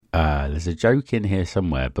There's a joke in here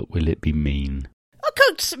somewhere, but will it be mean? I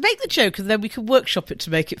can't make the joke and then we can workshop it to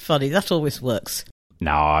make it funny. That always works.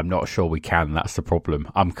 No, I'm not sure we can. That's the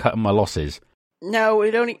problem. I'm cutting my losses. No,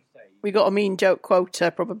 we got a mean joke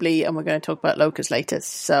quota probably, and we're going to talk about locusts later.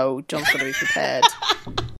 So John's got to be prepared.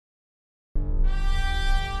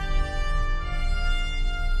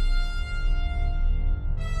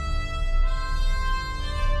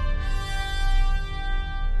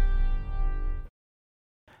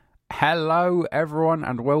 Hello, everyone,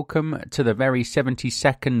 and welcome to the very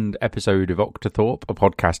 72nd episode of Octothorpe, a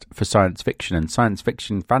podcast for science fiction and science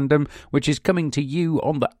fiction fandom, which is coming to you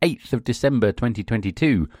on the 8th of December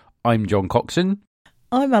 2022. I'm John Coxon.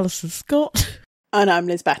 I'm Alison Scott. And I'm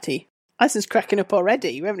Liz Batty. Alison's cracking up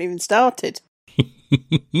already. We haven't even started.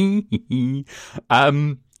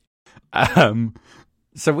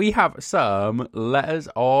 So we have some letters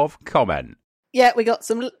of comment. Yeah, we got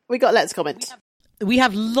letters of comment. We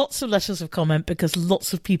have lots of letters of comment because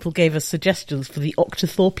lots of people gave us suggestions for the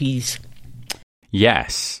Octothorpies.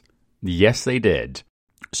 Yes, they did.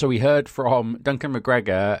 So we heard from Duncan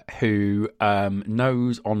McGregor, who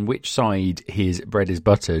knows on which side his bread is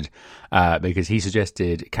buttered, because he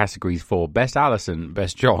suggested categories for Best Alison,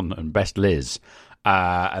 Best John, and Best Liz.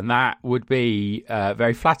 And that would be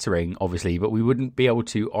very flattering, obviously, but we wouldn't be able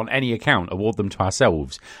to, on any account, award them to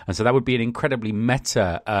ourselves. And so that would be an incredibly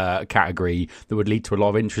meta category that would lead to a lot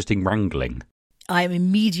of interesting wrangling. I am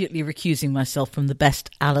immediately recusing myself from the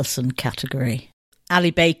Best Alison category.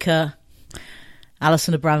 Ali Baker,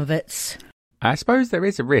 Alison Abramovitz. I suppose there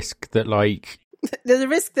is a risk that, There's a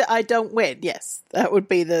risk that I don't win, yes. That would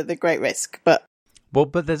be the great risk, but... Well,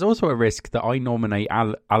 but there's also a risk that I nominate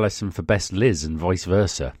Alison for Best Liz and vice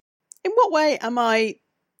versa. In what way am I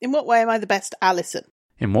the best Alison?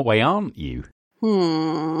 In what way aren't you?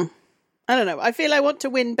 I don't know. I feel I want to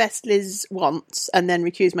win Best Liz once and then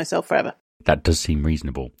recuse myself forever. That does seem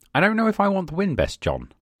reasonable. I don't know if I want to win Best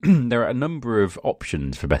John. There are a number of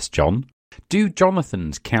options for Best John. Do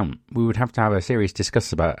Jonathans count? We would have to have a serious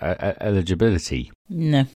discussion about eligibility.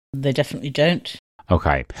 No, they definitely don't.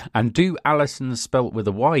 Okay. And do Alisons spelt with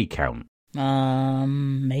a Y count?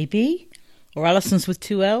 Maybe. Or Alisons with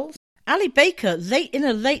two L's? Ali Baker, in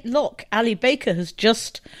a late lock, Ali Baker has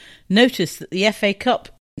just noticed that the FA Cup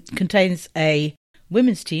contains a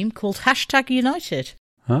women's team called #United.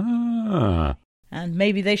 Ah. And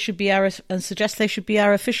maybe they should be and suggest they should be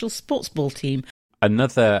our official sports ball team.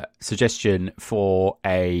 Another suggestion for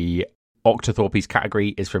a Octothorpe's category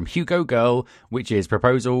is from Hugo Girl, which is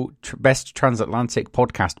proposal Best Transatlantic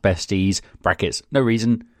Podcast Besties, brackets, no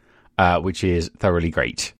reason, which is thoroughly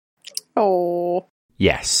great. Oh.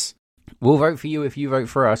 Yes. We'll vote for you if you vote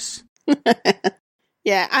for us.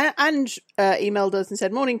 Yeah, and emailed us and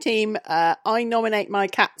said, "Morning team, I nominate my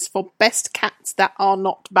cats for Best Cats That Are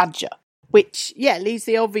Not Badger." Which, leaves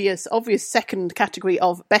the obvious second category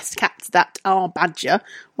of Best Cats That Are Badger,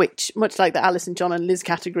 which, much like the Alison, John and Liz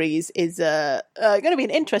categories, is going to be an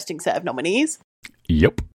interesting set of nominees.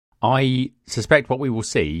 Yep. I suspect what we will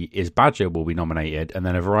see is Badger will be nominated, and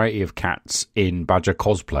then a variety of cats in Badger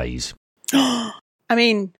cosplays. I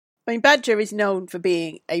mean, Badger is known for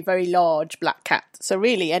being a very large black cat, so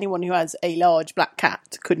really anyone who has a large black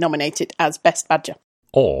cat could nominate it as Best Badger.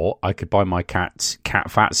 Or I could buy my cats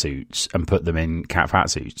cat fat suits and put them in cat fat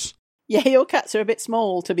suits. Yeah, your cats are a bit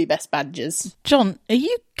small to be Best Badgers. John, are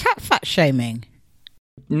you cat fat shaming?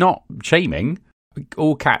 Not shaming.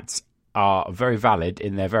 All cats are very valid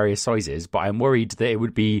in their various sizes, but I'm worried that it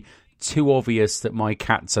would be too obvious that my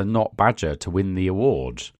cats are not Badger to win the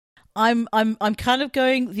award. I'm kind of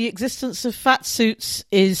going, the existence of fat suits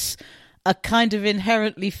is a kind of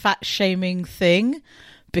inherently fat shaming thing.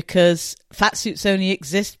 Because fat suits only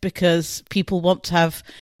exist because people want to have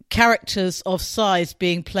characters of size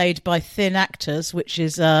being played by thin actors, which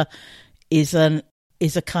is a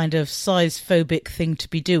kind of size phobic thing to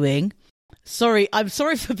be doing. I'm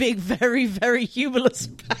sorry for being very, very humorless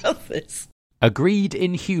about this. Agreed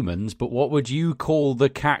in humans, but what would you call the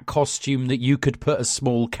cat costume that you could put a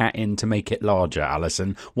small cat in to make it larger,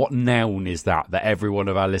 Alison? What noun is that every one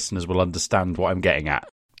of our listeners will understand what I'm getting at?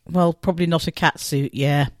 Well, probably not a cat suit,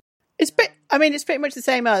 yeah. It's pretty much the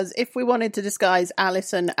same as if we wanted to disguise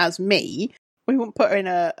Alison as me, we wouldn't put her in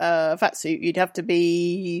a fat suit, you'd have to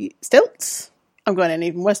be stilts. I'm going in an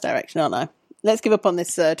even worse direction, aren't I? Let's give up on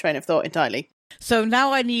this train of thought entirely. So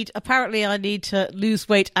now I need to lose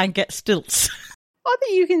weight and get stilts. I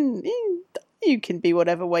think you can be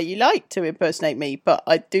whatever way you like to impersonate me, but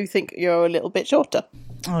I do think you're a little bit shorter.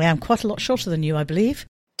 I am quite a lot shorter than you, I believe.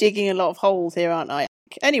 Digging a lot of holes here, aren't I?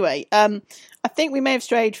 Anyway, I think we may have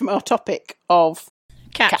strayed from our topic of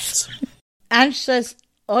cats. Ange says,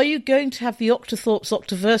 are you going to have the Octothorpe's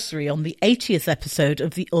Octoversary on the 80th episode or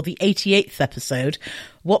the 88th episode?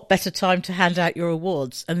 What better time to hand out your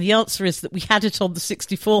awards? And the answer is that we had it on the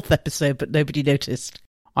 64th episode, but nobody noticed.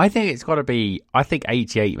 I think it's got to be... I think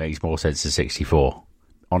 88 makes more sense than 64,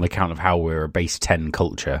 on account of how we're a base 10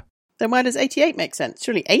 culture. Then why does 88 make sense?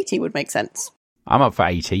 Surely 80 would make sense. I'm up for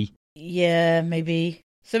 80. Yeah, maybe.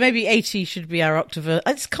 So maybe 80 should be our Octoverse.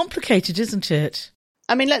 It's complicated, isn't it?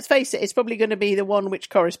 I mean, let's face it, it's probably going to be the one which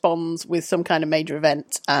corresponds with some kind of major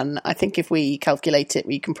event. And I think if we calculate it,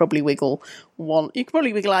 we can probably wiggle one. You can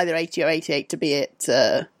probably wiggle either 80 or 88 to be at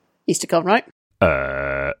EasterCon, right?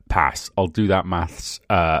 Pass. I'll do that maths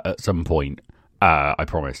at some point. I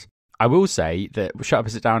promise. I will say that Shut Up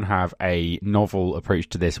and Sit Down have a novel approach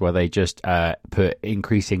to this where they just put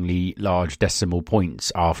increasingly large decimal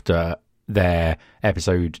points after their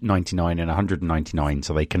episode 99 and 199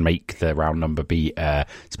 so they can make the round number be a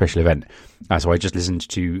special event. So I just listened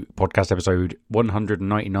to podcast episode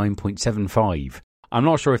 199.75. I'm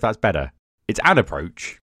not sure if that's better. It's an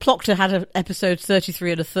approach. Plokter had an episode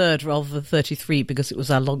 33 and a third rather than 33 because it was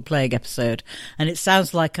our long playing episode. And it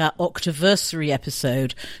sounds like our Octoversary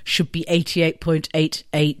episode should be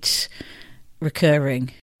 88.88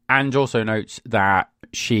 recurring. And also notes that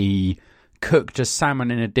she cooked a salmon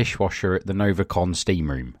in a dishwasher at the NovaCon steam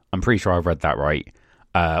room. I'm pretty sure I've read that right.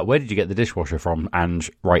 Where did you get the dishwasher from? And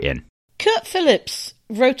write in. Kurt Phillips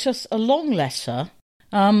wrote us a long letter,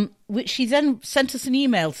 which he then sent us an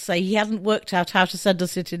email to say he hadn't worked out how to send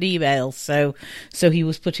us it in email, so he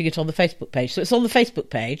was putting it on the Facebook page. So it's on the Facebook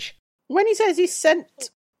page. When he said he sent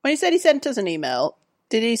us an email,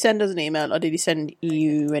 did he send us an email or did he send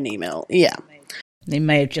you an email? Yeah. He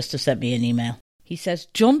may have just have sent me an email. He says,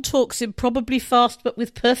 John talks improbably fast but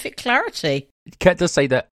with perfect clarity. Kurt does say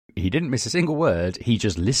that he didn't miss a single word, he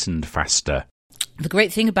just listened faster. The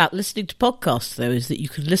great thing about listening to podcasts, though, is that you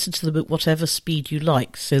can listen to them at whatever speed you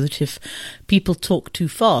like, so that if people talk too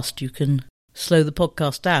fast, you can slow the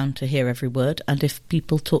podcast down to hear every word, and if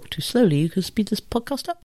people talk too slowly, you can speed this podcast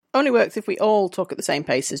up. Only works if we all talk at the same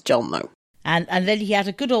pace as John, though. And then he had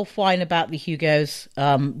a good old whine about the Hugos,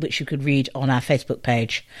 which you could read on our Facebook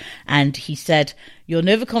page. And he said, your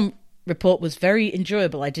NovaCon report was very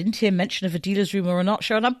enjoyable. I didn't hear mention of a dealer's room or an art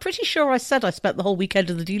show, and I'm pretty sure I said I spent the whole weekend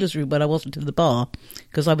in the dealer's room when I wasn't in the bar,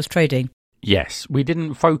 because I was trading. Yes, we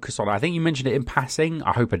didn't focus on it. I think you mentioned it in passing.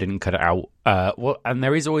 I hope I didn't cut it out. And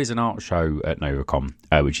there is always an art show at NovaCon,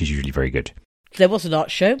 which is usually very good. There was an art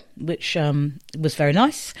show, which was very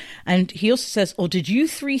nice. And he also says, or did you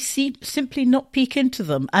three simply not peek into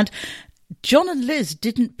them? And John and Liz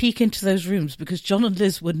didn't peek into those rooms because John and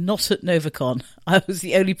Liz were not at NovaCon. I was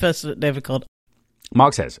the only person at NovaCon.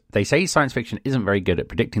 Mark says, they say science fiction isn't very good at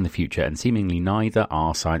predicting the future, and seemingly neither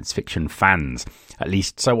are science fiction fans. At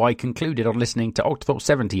least so I concluded on listening to Octothorpe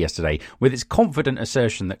 70 yesterday, with its confident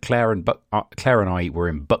assertion that Claire and I were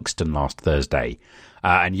in Buxton last Thursday.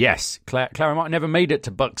 And yes, Claire and Mark never made it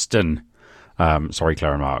to Buxton. Sorry,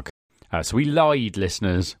 Claire and Mark. So we lied,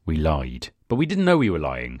 listeners. We lied. But we didn't know we were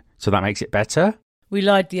lying. So that makes it better? We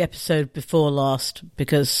lied the episode before last,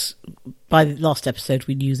 because by the last episode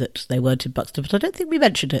we knew that they weren't in Buxton, but I don't think we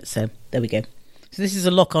mentioned it, so there we go. So this is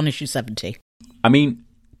a lock on issue 70. I mean,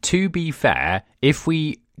 to be fair, if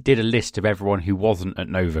we did a list of everyone who wasn't at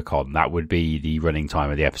NovaCon, that would be the running time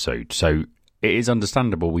of the episode. So it is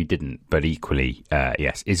understandable we didn't, but equally,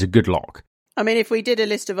 yes, it's a good lock. I mean, if we did a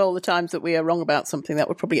list of all the times that we are wrong about something, that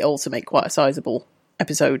would probably also make quite a sizable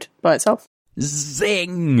episode by itself.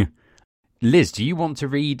 Zing! Liz, do you want to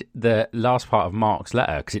read the last part of Mark's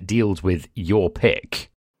letter? Because it deals with your pick.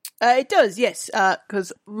 It does, yes.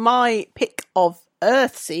 Because my pick of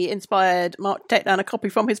Earthsea inspired Mark to take down a copy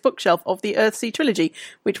from his bookshelf of the Earthsea trilogy,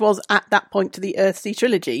 which was at that point the Earthsea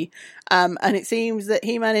trilogy. And it seems that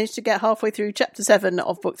he managed to get halfway through chapter 7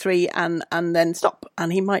 of book 3 and then stop.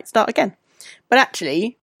 And he might start again. But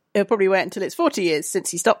actually, he'll probably wait until it's 40 years since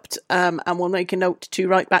he stopped, and we'll make a note to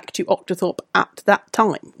write back to Octothorpe at that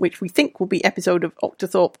time, which we think will be episode of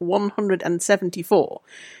Octothorpe 174.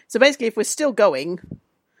 So basically, if we're still going,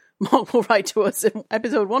 Mark will write to us in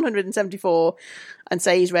episode 174 and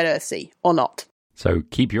say he's read Earthsea or not. So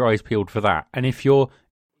keep your eyes peeled for that. And if you're...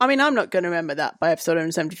 I mean, I'm not going to remember that by episode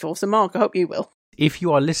 174, so Mark, I hope you will. If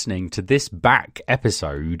you are listening to this back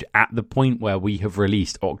episode at the point where we have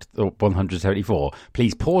released 174,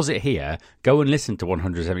 please pause it here, go and listen to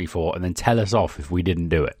 174, and then tell us off if we didn't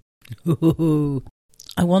do it.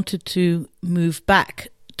 I wanted to move back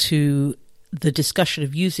to the discussion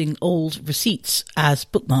of using old receipts as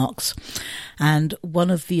bookmarks. And one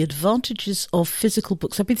of the advantages of physical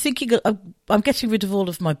books, I've been thinking, I'm getting rid of all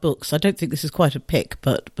of my books. I don't think this is quite a pick,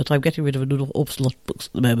 but I'm getting rid of an awful lot of books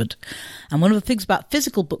at the moment. And one of the things about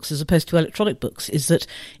physical books as opposed to electronic books is that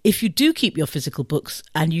if you do keep your physical books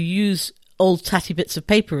and you use old tatty bits of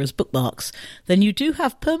paper as bookmarks, then you do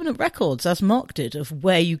have permanent records, as Mark did, of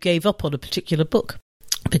where you gave up on a particular book,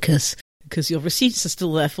 because your receipts are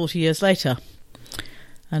still there 40 years later.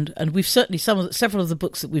 And we've certainly, several of the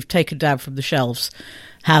books that we've taken down from the shelves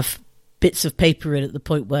have bits of paper in at the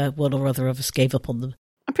point where one or other of us gave up on them.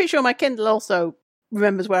 I'm pretty sure my Kindle also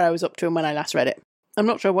remembers where I was up to and when I last read it. I'm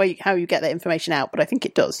not sure how you get that information out, but I think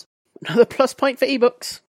it does. Another plus point for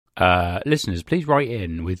ebooks. Listeners, please write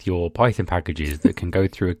in with your Python packages that can go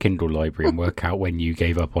through a Kindle library and work out when you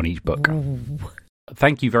gave up on each book. Ooh.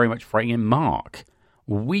 Thank you very much for writing in, Mark.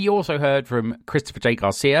 We also heard from Christopher J.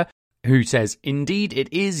 Garcia, who says, indeed,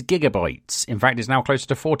 it is gigabytes. In fact, it's now closer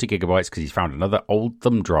to 40 gigabytes because he's found another old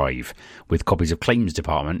thumb drive with copies of Claims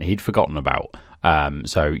Department he'd forgotten about.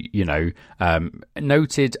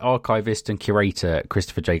 Noted archivist and curator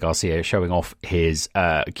Christopher J. Garcia showing off his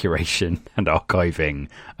curation and archiving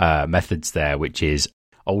methods there, which is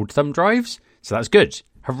old thumb drives. So that's good.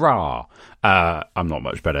 Hurrah. I'm not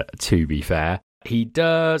much better, to be fair. He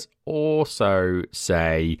does also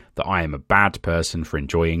say that I am a bad person for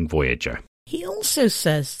enjoying Voyager. He also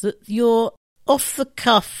says that your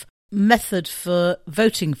off-the-cuff method for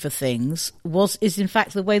voting for things is in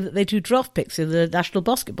fact the way that they do draft picks in the National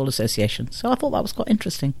Basketball Association. So I thought that was quite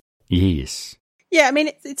interesting. Yes. Yeah, I mean,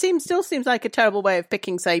 it still seems like a terrible way of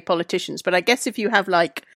picking, say, politicians. But I guess if you have,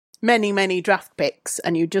 like, many, many draft picks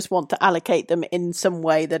and you just want to allocate them in some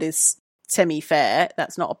way that is semi-fair,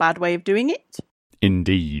 that's not a bad way of doing it.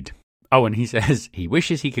 Indeed. Oh, and he says he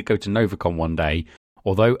wishes he could go to NovaCon one day,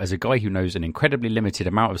 although as a guy who knows an incredibly limited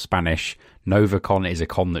amount of Spanish, NovaCon is a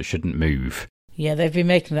con that shouldn't move. Yeah, they've been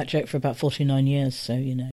making that joke for about 49 years, so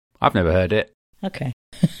you know. I've never heard it. Okay.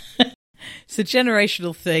 It's a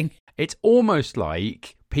generational thing. It's almost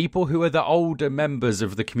like people who are the older members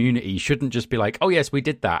of the community shouldn't just be like, oh yes, we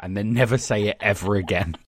did that, and then never say it ever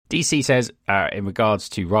again. DC says, in regards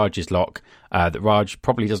to Raj's lock, that Raj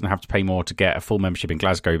probably doesn't have to pay more to get a full membership in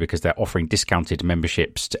Glasgow because they're offering discounted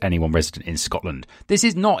memberships to anyone resident in Scotland. This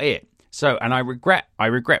is not it. So, and I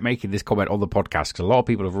regret making this comment on the podcast because a lot of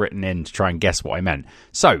people have written in to try and guess what I meant.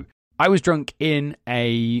 So, I was drunk in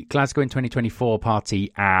a Glasgow in 2024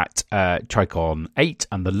 party at Tricon 8,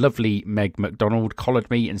 and the lovely Meg McDonald collared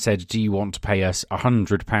me and said, do you want to pay us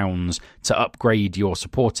 £100 to upgrade your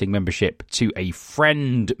supporting membership to a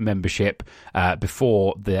friend membership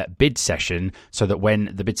before the bid session, so that when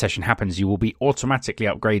the bid session happens, you will be automatically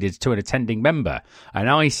upgraded to an attending member? And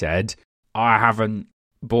I said, I haven't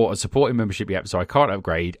bought a supporting membership yet, so I can't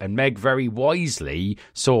upgrade. And Meg very wisely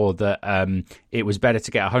saw that it was better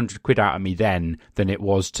to get £100 out of me then than it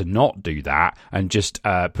was to not do that, and just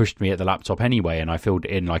pushed me at the laptop anyway, and I filled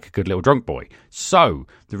it in like a good little drunk boy. So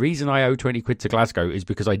the reason I owe £20 to Glasgow is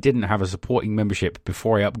because I didn't have a supporting membership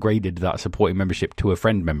before I upgraded that supporting membership to a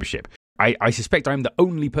friend membership. I suspect I'm the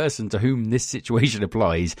only person to whom this situation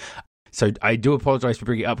applies. So I do apologise for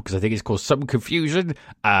bringing it up because I think it's caused some confusion.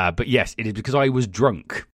 But yes, it is because I was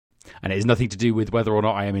drunk. And it has nothing to do with whether or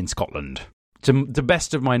not I am in Scotland, to the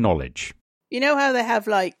best of my knowledge. You know how they have,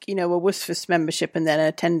 like, you know, a WSFS membership and then an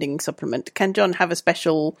attending supplement? Can John have a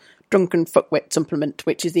special drunken fuckwit supplement,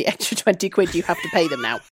 which is the extra £20 you have to pay them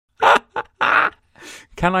now?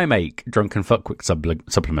 Can I make drunken fuckwit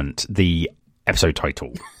supplement the episode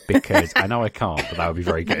title? Because I know I can't, but that would be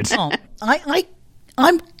very good.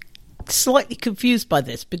 I'm slightly confused by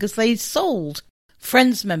this because they sold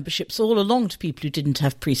Friends memberships all along to people who didn't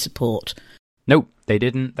have pre-support. Nope, they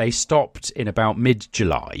didn't. They stopped in about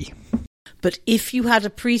mid-July. But if you had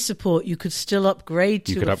a pre-support, you could still upgrade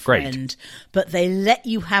to a friend. But they let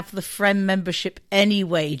you have the friend membership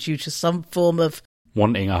anyway due to some form of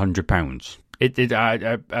wanting £100. I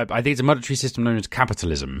think it's a monetary system known as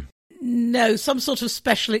capitalism. No, some sort of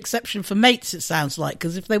special exception for mates, it sounds like,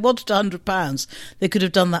 because if they wanted £100, they could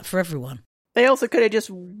have done that for everyone. They also could have just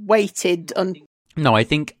waited on. No, I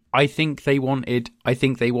think they wanted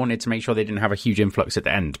to make sure they didn't have a huge influx at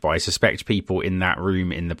the end, but I suspect people in that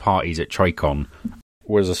room in the parties at Tricon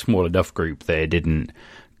was a small enough group that it didn't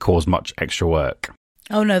cause much extra work.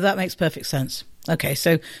 Oh no, that makes perfect sense. Okay,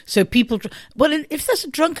 so people, well, if there's a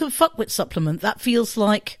drunken fuckwit supplement, that feels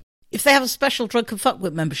like if they have a special drunken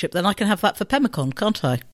fuckwit membership, then I can have that for Pemicon, can't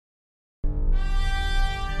I?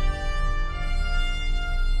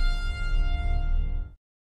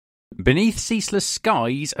 Beneath Ceaseless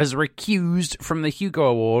Skies has recused from the Hugo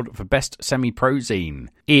Award for Best Semi-Prozine.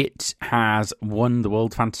 It has won the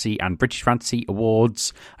World Fantasy and British Fantasy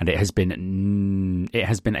Awards, and it has been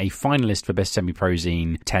a finalist for Best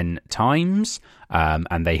Semi-Prozine 10 times,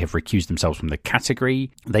 and they have recused themselves from the category.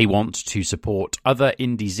 They want to support other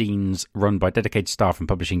indie zines run by dedicated staff and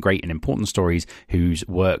publishing great and important stories whose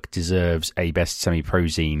work deserves a Best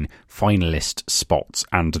Semi-Prozine finalist spot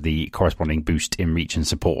and the corresponding boost in reach and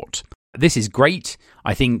support. This is great.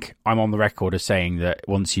 I think I'm on the record of saying that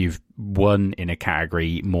once you've won in a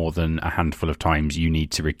category more than a handful of times, you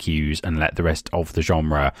need to recuse and let the rest of the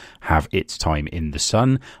genre have its time in the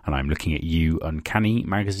sun. And I'm looking at you, Uncanny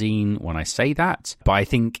Magazine, when I say that. But I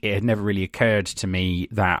think it had never really occurred to me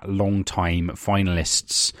that long-time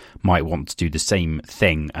finalists might want to do the same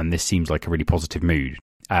thing. And this seems like a really positive mood.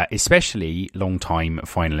 Especially long-time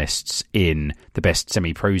finalists in the Best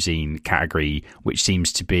Semi-Prozine category, which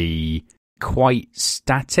seems to be quite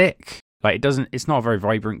static. Like it's not a very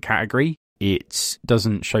vibrant category. It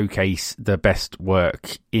doesn't showcase the best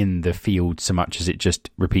work in the field so much as it just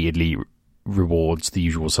repeatedly rewards the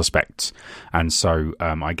usual suspects. And so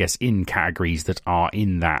I guess in categories that are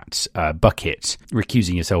in that bucket,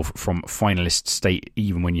 recusing yourself from finalist state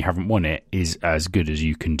even when you haven't won it is as good as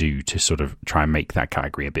you can do to sort of try and make that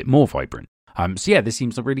category a bit more vibrant. So yeah, this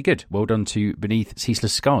seems really good. Well done to Beneath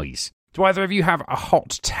Ceaseless Skies. Do either of you have a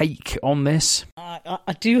hot take on this?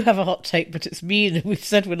 I do have a hot take, but it's mean. We've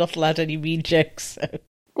said we're not allowed any mean jokes. So.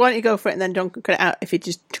 Why don't you go for it and then John can cut it out if it's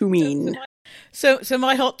just too mean. So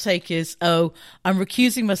my hot take is, I'm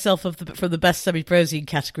recusing myself from the Best Semi-Prozine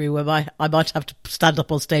category where I might have to stand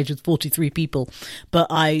up on stage with 43 people, but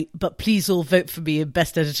please all vote for me in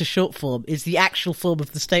Best Editor Short Form is the actual form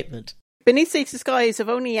of the statement. Beneath Ceaseless Skies have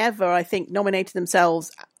only ever, I think, nominated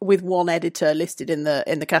themselves with one editor listed in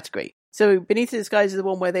the category. So Beneath Ceaseless Skies is the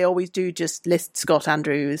one where they always do just list Scott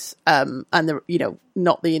Andrews, and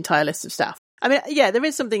not the entire list of staff. I mean, yeah, there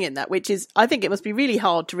is something in that, which is, I think it must be really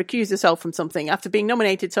hard to recuse yourself from something after being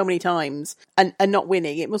nominated so many times and not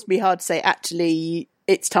winning. It must be hard to say, actually,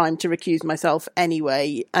 it's time to recuse myself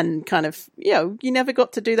anyway. And kind of, you never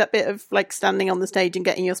got to do that bit of like standing on the stage and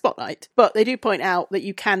getting your spotlight. But they do point out that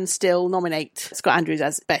you can still nominate Scott Andrews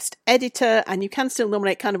as best editor, and you can still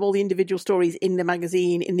nominate kind of all the individual stories in the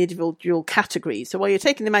magazine in the individual categories. So while you're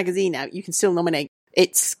taking the magazine out, you can still nominate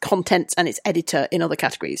its content and its editor in other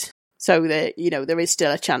categories. So there is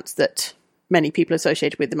still a chance that many people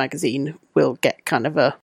associated with the magazine will get kind of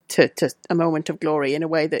a moment of glory in a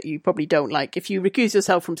way that you probably don't like. If you recuse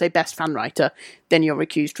yourself from, say, Best Fan Writer, then you're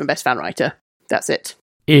recused from Best Fan Writer. That's it.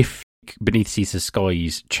 If Beneath Ceaseless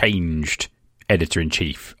Skies changed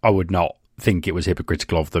editor-in-chief, I would not think it was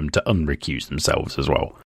hypocritical of them to unrecuse themselves as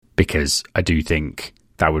well, because I do think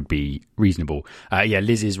that would be reasonable.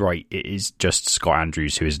 Liz is right. It is just Scott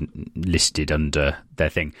Andrews who is listed under their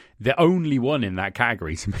thing. The only one in that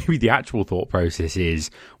category. So maybe the actual thought process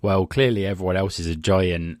is, well, clearly everyone else is a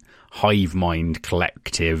giant hive mind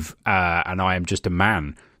collective, and I am just a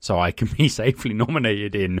man. So I can be safely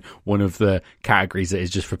nominated in one of the categories that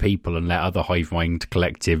is just for people and let other hive mind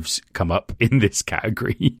collectives come up in this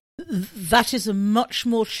category. That is a much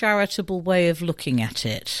more charitable way of looking at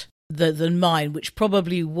it than mine, which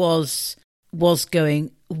probably was going,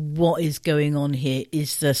 what is going on here?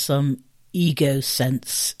 Is there some ego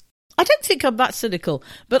sense? I don't think I'm that cynical,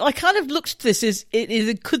 but I kind of looked at this as,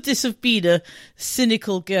 could this have been a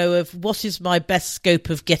cynical go of what is my best scope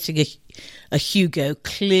of getting a Hugo?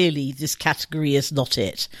 Clearly this category is not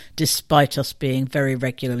it, despite us being very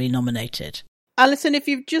regularly nominated. Alison, if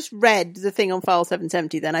you've just read the thing on File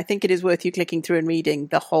 770, then I think it is worth you clicking through and reading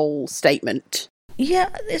the whole statement. Yeah,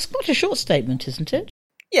 it's quite a short statement, isn't it?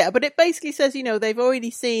 Yeah, but it basically says, they've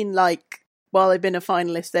already seen, while they've been a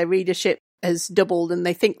finalist, their readership has doubled and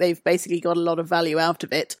they think they've basically got a lot of value out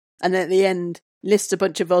of it. And then at the end, lists a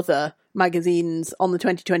bunch of other magazines on the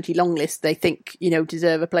 2020 long list they think,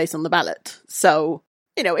 deserve a place on the ballot. So,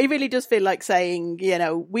 it really does feel like saying,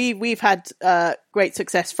 we've had great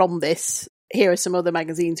success from this. Here are some other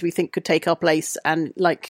magazines we think could take our place and,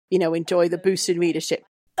 enjoy the boost in readership.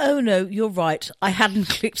 Oh, no, you're right. I hadn't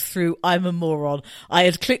clicked through. I'm a moron. I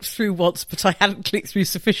had clicked through once, but I hadn't clicked through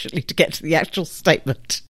sufficiently to get to the actual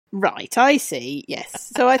statement. Right, I see.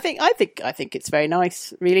 Yes. So I think it's very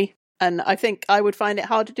nice, really. And I think I would find it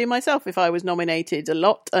hard to do myself if I was nominated a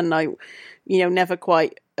lot and I, never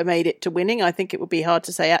quite made it to winning. I think it would be hard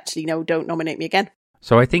to say, actually, no, don't nominate me again.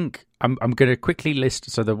 So I think I'm going to quickly list.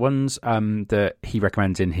 So the ones that he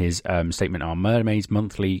recommends in his statement are Mermaids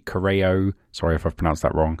Monthly, Correo, sorry if I've pronounced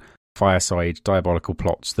that wrong, Fireside, Diabolical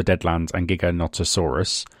Plots, The Deadlands, and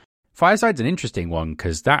Giganotosaurus. Fireside's an interesting one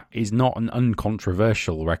because that is not an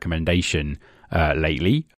uncontroversial recommendation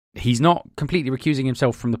lately. He's not completely recusing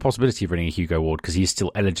himself from the possibility of winning a Hugo Award because he is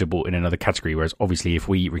still eligible in another category, whereas obviously if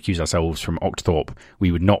we recuse ourselves from Octothorpe,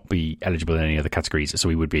 we would not be eligible in any other categories, so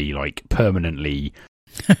we would be like permanently...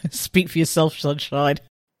 Speak for yourself, Sunshine.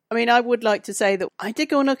 I mean, I would like to say that I did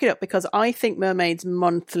go and look it up because I think Mermaids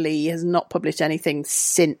Monthly has not published anything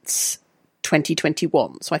since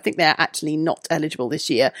 2021, so I think they're actually not eligible this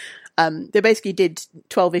year. They basically did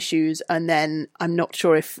 12 issues, and then I'm not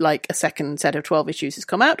sure if like a second set of 12 issues has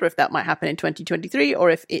come out, or if that might happen in 2023, or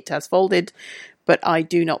if it has folded. But I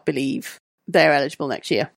do not believe they're eligible next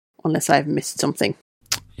year, unless I've missed something.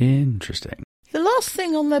 Interesting. The last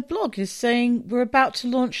thing on their blog is saying we're about to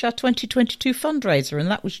launch our 2022 fundraiser, and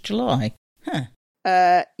that was July.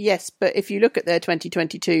 Huh. Yes, but if you look at their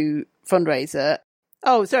 2022 fundraiser...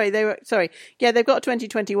 Oh, sorry. Yeah, they've got a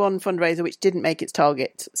 2021 fundraiser which didn't make its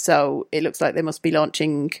target, so it looks like they must be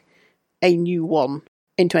launching a new one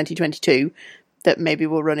in 2022 that maybe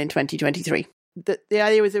will run in 2023. The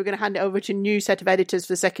idea was they were going to hand it over to a new set of editors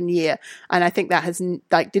for the second year, and I think that has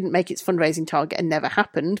didn't make its fundraising target and never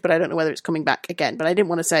happened. But I don't know whether it's coming back again. But I didn't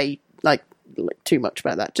want to say too much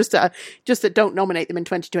about that. Just that don't nominate them in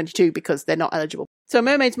 2022 because they're not eligible. So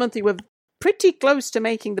Mermaids Monthly were pretty close to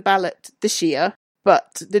making the ballot this year,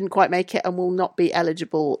 but didn't quite make it and will not be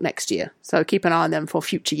eligible next year. So keep an eye on them for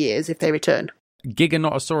future years if they return.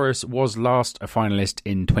 Giganotosaurus was last a finalist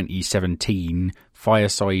in 2017.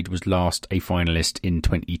 Fireside was last a finalist in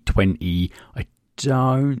 2020. I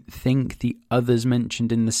don't think the others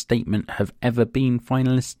mentioned in the statement have ever been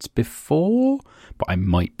finalists before, but I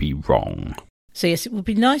might be wrong. So yes, it would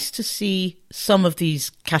be nice to see some of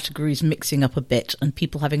these categories mixing up a bit and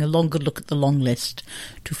people having a longer look at the long list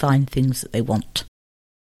to find things that they want.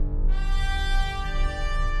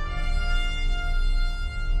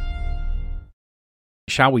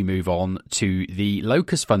 Shall we move on to the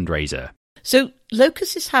Locus fundraiser? So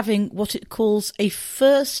Locus is having what it calls a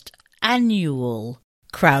first annual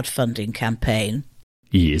crowdfunding campaign.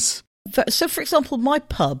 Yes. So, for example, my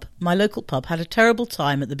local pub, had a terrible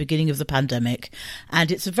time at the beginning of the pandemic,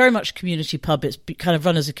 and it's a very much community pub. It's kind of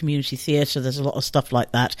run as a community theatre. There's a lot of stuff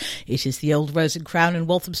like that. It is the old Rose and Crown in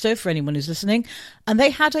Walthamstow, for anyone who's listening. And they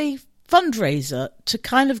had a fundraiser to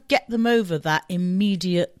kind of get them over that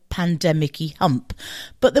immediate pandemic-y hump.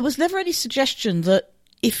 But there was never any suggestion that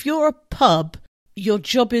if you're a pub, your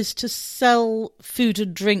job is to sell food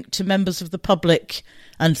and drink to members of the public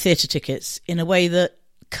and theatre tickets in a way that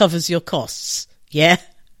covers your costs. Yeah?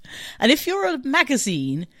 And if you're a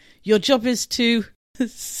magazine, your job is to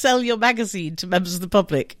sell your magazine to members of the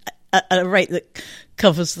public at a rate that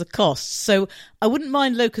covers the costs. So I wouldn't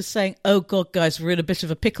mind Locus saying, oh God, guys, we're in a bit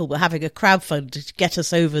of a pickle. We're having a crowdfund to get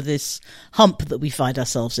us over this hump that we find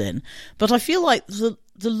ourselves in. But I feel like the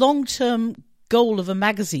long-term goal of a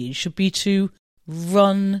magazine should be to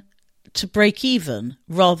run to break even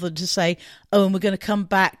rather than to say, oh, and we're going to come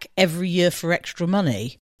back every year for extra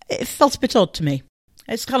money. It felt a bit odd to me.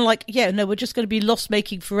 It's kind of like, yeah, no, we're just going to be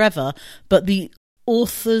loss-making forever, but the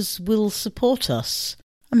authors will support us.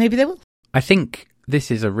 And maybe they will. I think this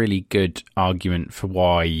is a really good argument for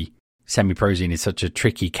why semi-prozine is such a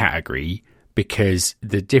tricky category, because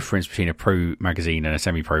the difference between a pro magazine and a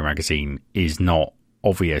semi-pro magazine is not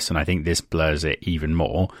obvious, and I think this blurs it even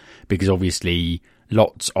more, because obviously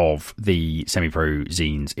lots of the semi-pro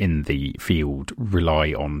zines in the field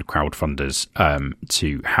rely on crowdfunders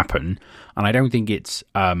to happen, and I don't think it's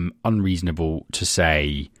unreasonable to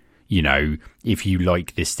say, you know, if you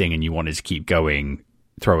like this thing and you want it to keep going,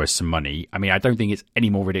 throw us some money. I mean, I don't think it's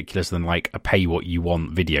any more ridiculous than like a pay what you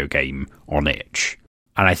want video game on itch.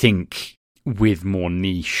 And I think with more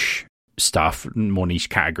niche stuff, more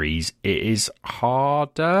niche categories, it is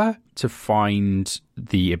harder to find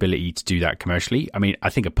the ability to do that commercially. I mean,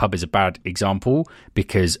 I think a pub is a bad example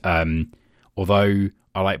because although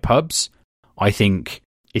I like pubs, I think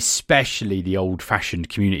especially the old-fashioned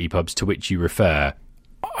community pubs to which you refer,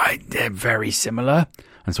 they're very similar.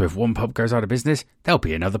 And so if one pub goes out of business, there'll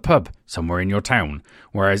be another pub somewhere in your town.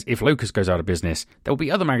 Whereas if Locus goes out of business, there'll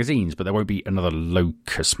be other magazines, but there won't be another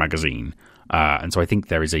Locus magazine. And so I think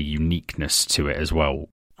there is a uniqueness to it as well.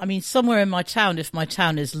 I mean, somewhere in my town if my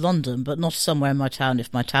town is London, but not somewhere in my town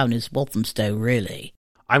if my town is Walthamstow, really.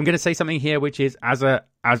 I'm going to say something here, which is as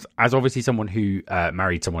obviously someone who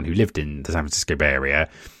married someone who lived in the San Francisco Bay Area,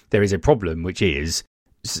 there is a problem, which is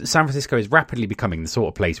San Francisco is rapidly becoming the sort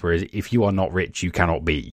of place where if you are not rich, you cannot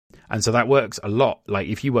be. And so that works a lot. Like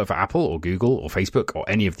if you work for Apple or Google or Facebook or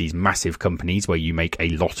any of these massive companies where you make a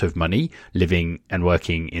lot of money, living and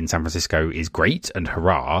working in San Francisco is great and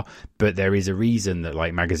hurrah. But there is a reason that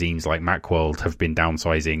like magazines like Macworld have been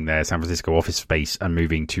downsizing their San Francisco office space and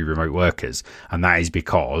moving to remote workers. And that is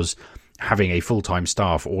because having a full-time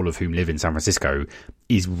staff, all of whom live in San Francisco,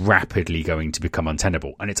 is rapidly going to become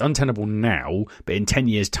untenable. And it's untenable now, but in 10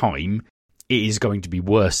 years' time, it is going to be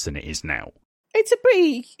worse than it is now. It's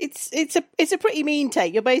a pretty mean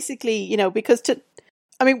take. You're basically, because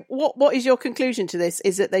what is your conclusion to this?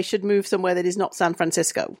 Is that they should move somewhere that is not San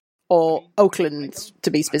Francisco or Oakland, to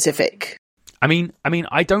be specific? I mean,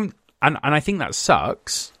 I don't, and I think that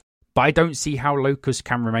sucks, but I don't see how Locus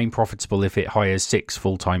can remain profitable if it hires 6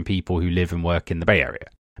 full-time people who live and work in the Bay Area.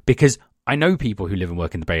 Because I know people who live and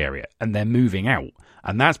work in the Bay Area, and they're moving out,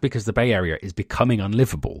 and that's because the Bay Area is becoming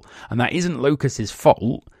unlivable, and that isn't Locus's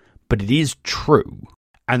fault. But it is true.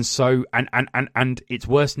 And so, and it's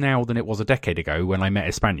worse now than it was a decade ago when I met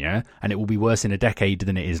España, and it will be worse in a decade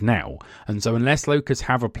than it is now. And so unless Locus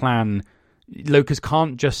have a plan, Locus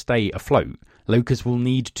can't just stay afloat. Locus will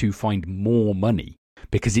need to find more money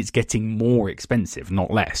because it's getting more expensive, not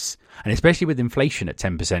less. And especially with inflation at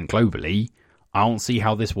 10% globally, I don't see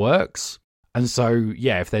how this works. And so,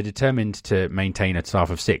 yeah, if they're determined to maintain a staff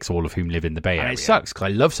of 6, all of whom live in the Bay Area. And it sucks because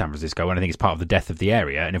I love San Francisco and I think it's part of the death of the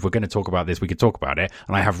area. And if we're going to talk about this, we could talk about it.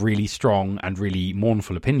 And I have really strong and really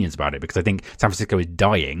mournful opinions about it because I think San Francisco is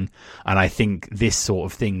dying. And I think this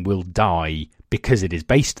sort of thing will die because it is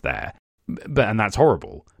based there. And that's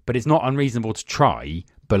horrible. But it's not unreasonable to try.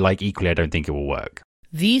 But like equally, I don't think it will work.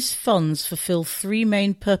 These funds fulfill 3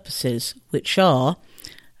 main purposes, which are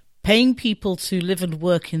paying people to live and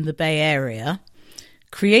work in the Bay Area,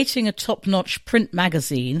 creating a top-notch print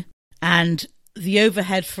magazine, and the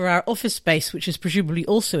overhead for our office space, which is presumably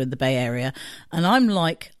also in the Bay Area. And I'm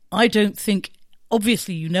like, I don't think,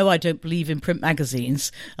 obviously, I don't believe in print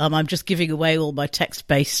magazines. I'm just giving away all my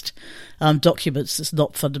text-based documents that's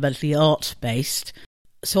not fundamentally art-based.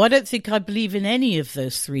 So I don't think I believe in any of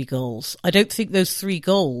those 3 goals. I don't think those 3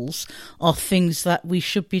 goals are things that we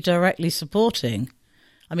should be directly supporting.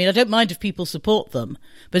 I mean, I don't mind if people support them,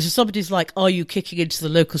 but if somebody's like, are you kicking into the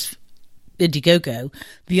Locus Indiegogo?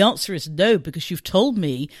 The answer is no, because you've told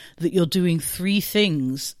me that you're doing 3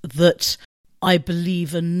 things that I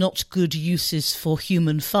believe are not good uses for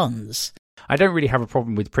human funds. I don't really have a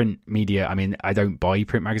problem with print media. I mean, I don't buy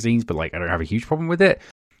print magazines, but like I don't have a huge problem with it.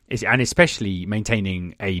 And especially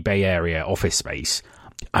maintaining a Bay Area office space.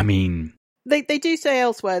 I mean, They do say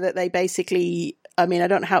elsewhere that they basically, I mean, I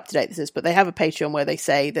don't know how up to date this is, but they have a Patreon where they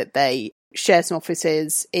say that they share some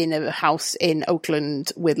offices in a house in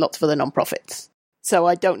Oakland with lots of other non-profits. So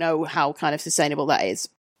I don't know how kind of sustainable that is.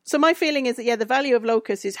 So my feeling is that, yeah, the value of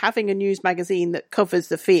Locus is having a news magazine that covers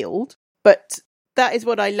the field, but that is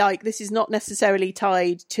what I like. This is not necessarily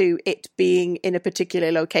tied to it being in a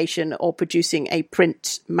particular location or producing a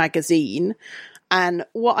print magazine. And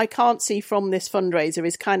what I can't see from this fundraiser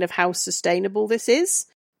is kind of how sustainable this is.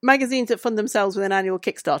 Magazines that fund themselves with an annual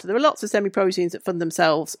Kickstarter. There are lots of semi-pro zines that fund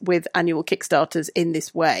themselves with annual Kickstarters in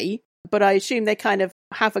this way. But I assume they kind of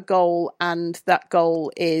have a goal, and that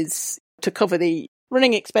goal is to cover the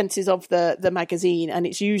running expenses of the magazine. And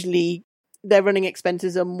it's usually their running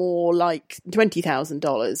expenses are more like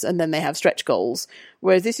 $20,000, and then they have stretch goals.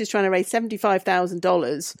 Whereas this is trying to raise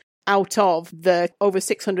 $75,000 out of the over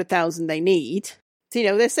 $600,000 they need.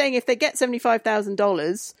 So, they're saying if they get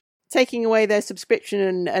 $75,000, taking away their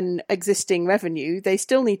subscription and existing revenue, they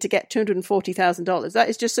still need to get $240,000. That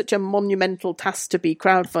is just such a monumental task to be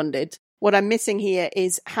crowdfunded. What I'm missing here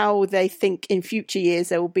is how they think in future years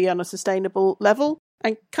they will be on a sustainable level.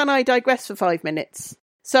 And can I digress for 5 minutes?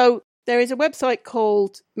 So there is a website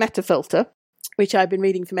called Metafilter, which I've been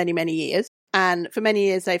reading for many, many years. And for many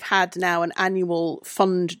years, they've had now an annual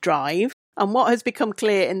fund drive. And what has become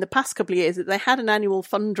clear in the past couple of years is that they had an annual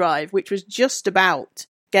fund drive, which was just about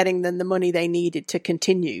getting them the money they needed to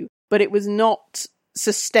continue. But it was not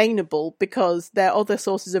sustainable because their other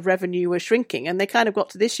sources of revenue were shrinking. And they kind of got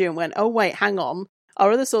to this year and went, oh, wait, hang on.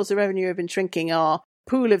 Our other source of revenue have been shrinking. Our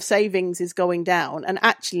pool of savings is going down. And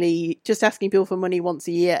actually, just asking people for money once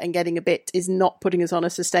a year and getting a bit is not putting us on a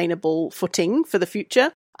sustainable footing for the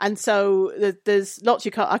future. And so there's lots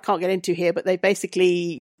I can't get into here, but they've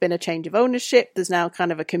basically been a change of ownership. There's now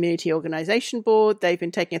kind of a community organisation board. They've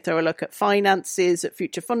been taking a thorough look at finances, at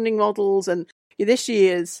future funding models. And this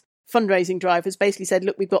year's fundraising drive has basically said,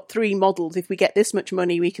 look, we've got 3 models. If we get this much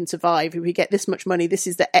money, we can survive. If we get this much money, this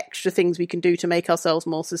is the extra things we can do to make ourselves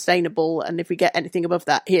more sustainable. And if we get anything above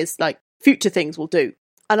that, here's like future things we'll do.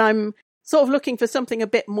 And I'm sort of looking for something a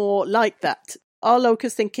bit more like that. are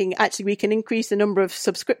Locus thinking, actually, we can increase the number of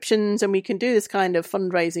subscriptions and we can do this kind of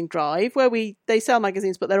fundraising drive where they sell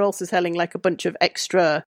magazines, but they're also selling like a bunch of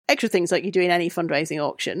extra things like you do in any fundraising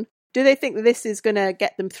auction. Do they think that this is going to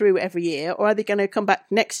get them through every year, or are they going to come back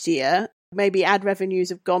next year? Maybe ad revenues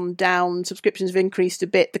have gone down, subscriptions have increased a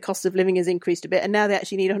bit, the cost of living has increased a bit, and now they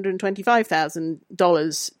actually need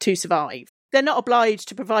 $125,000 to survive. They're not obliged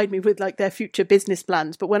to provide me with like their future business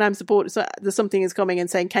plans, but when I'm supported, so there's something is coming and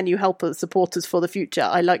saying, can you help us support us for the future?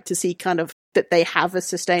 I like to see kind of that they have a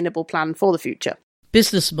sustainable plan for the future.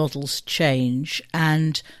 Business models change,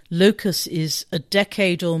 and Locus is a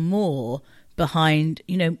decade or more behind,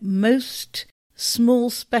 most small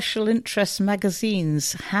special interest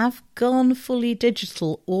magazines have gone fully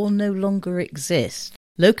digital or no longer exist.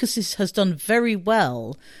 Locus has done very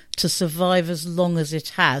well to survive as long as it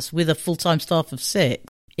has with a full-time staff of 6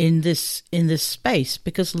 in this space,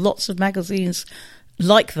 because lots of magazines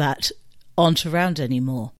like that aren't around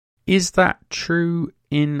anymore. Is that true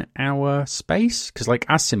in our space? Because like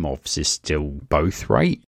Asimov's is still both,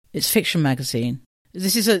 right? It's fiction magazine.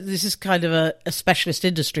 This is kind of a specialist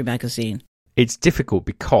industry magazine. It's difficult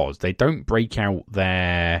because they don't break out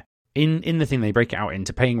their... In the thing, they break it out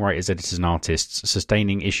into paying writers, editors and artists,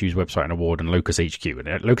 sustaining issues, website and award, and Locus HQ.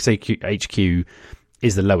 And Locus HQ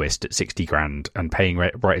is the lowest at 60 grand, and paying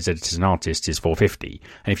writers, editors and artists is 450.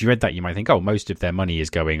 And if you read that, you might think, most of their money is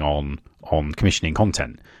going on commissioning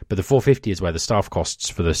content. But the 450 is where the staff costs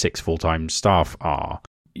for the 6 full-time staff are.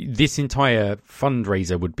 This entire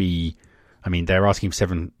fundraiser would be... I mean, they're asking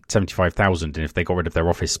for 75,000, and if they got rid of their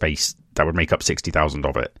office space, that would make up 60,000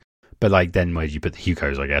 of it. But like, then where do you put the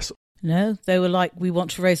Hugos, I guess? No, they were like, we want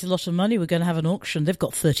to raise a lot of money. We're going to have an auction. They've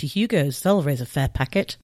got 30 Hugos. They'll raise a fair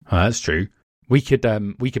packet. Oh, that's true. We could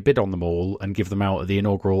bid on them all and give them out at the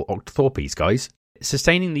inaugural Octothorpes, guys.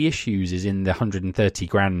 Sustaining the issues is in the 130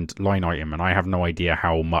 grand line item, and I have no idea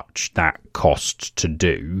how much that costs to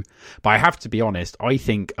do. But I have to be honest, I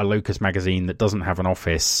think a Locus magazine that doesn't have an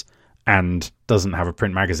office and doesn't have a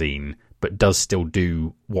print magazine, but does still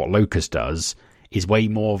do what Locus does, is way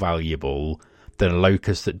more valuable than a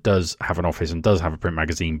Locus that does have an office and does have a print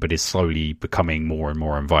magazine, but is slowly becoming more and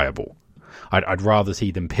more unviable. I'd rather see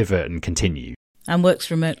them pivot and continue. And works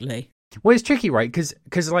remotely. Well, it's tricky, right?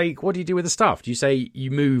 Because like, what do you do with the staff? Do you say you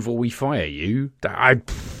move or we fire you? I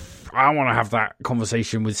want to have that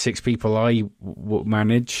conversation with 6 people I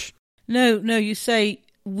manage. No, you say,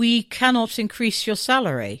 we cannot increase your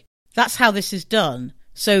salary. That's how this is done.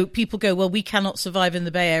 So people go, well, we cannot survive in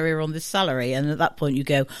the Bay Area on this salary. And at that point you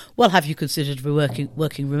go, well, have you considered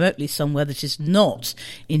working remotely somewhere that is not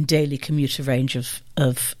in daily commuter range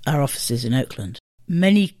of our offices in Oakland?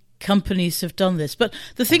 Many companies have done this. But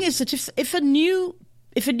the thing is that if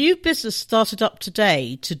a new business started up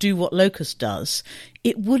today to do what Locus does,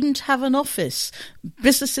 it wouldn't have an office.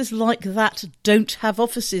 Businesses like that don't have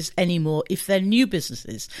offices anymore if they're new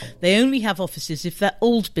businesses. They only have offices if they're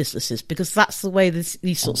old businesses, because that's the way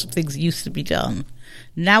these sorts of things used to be done.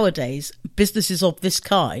 Nowadays, businesses of this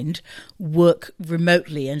kind work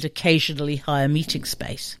remotely and occasionally hire meeting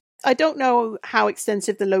space. I don't know how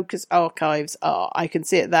extensive the Locus archives are. I can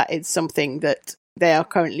see that it's something that they are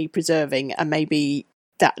currently preserving, and maybe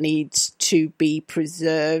that needs to be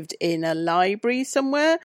preserved in a library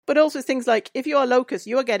somewhere. But also things like, if you are Locus,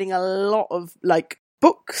 you are getting a lot of like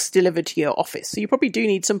books delivered to your office. So you probably do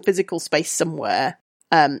need some physical space somewhere.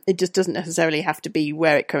 It just doesn't necessarily have to be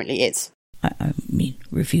where it currently is. I mean,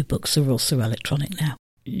 review books are also electronic now.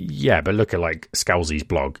 Yeah, but look at like Scalzi's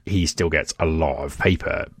blog. He still gets a lot of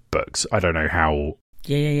paper books. I don't know how...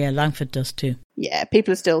 Yeah, Langford does too. Yeah,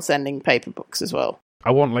 people are still sending paper books as well.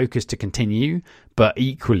 I want Locus to continue, but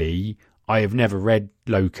equally, I have never read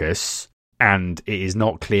Locus, and it is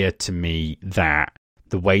not clear to me that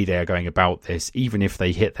the way they are going about this, even if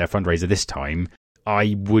they hit their fundraiser this time,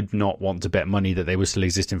 I would not want to bet money that they will still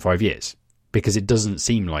exist in 5 years, because it doesn't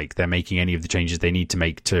seem like they're making any of the changes they need to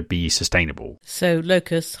make to be sustainable. So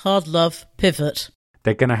Locus, hard love, pivot.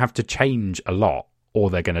 They're going to have to change a lot, or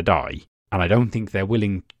they're going to die. And I don't think they're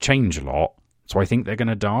willing to change a lot. So I think they're going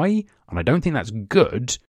to die, and I don't think that's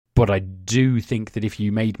good, but I do think that if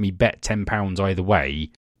you made me bet £10 either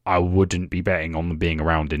way, I wouldn't be betting on them being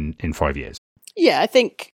around in 5 years. Yeah, I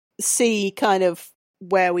think see kind of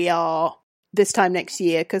where we are this time next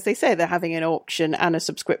year, because they say they're having an auction and a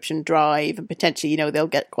subscription drive, and potentially, they'll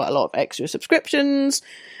get quite a lot of extra subscriptions,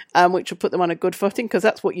 which will put them on a good footing, because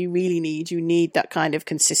that's what you really need. You need that kind of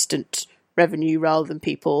consistent revenue rather than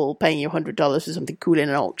people paying you $100 for something cool in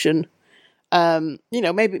an auction.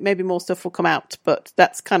 Maybe more stuff will come out, but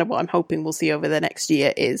that's kind of what I'm hoping we'll see over the next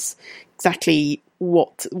year, is exactly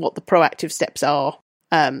what the proactive steps are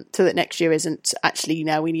so that next year isn't actually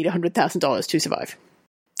now we need $100,000 to survive.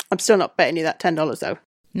 I'm still not betting you that $10 though.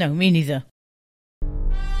 No, me neither.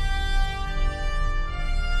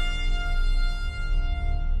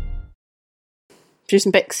 Do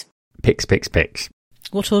some picks. Picks.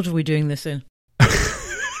 What order are we doing this in?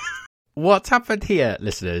 What's happened here,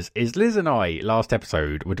 listeners, is Liz and I, last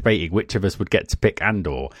episode, were debating which of us would get to pick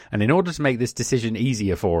Andor. And in order to make this decision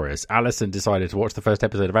easier for us, Alison decided to watch the first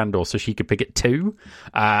episode of Andor so she could pick it too.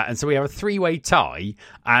 And so we have a 3-way tie.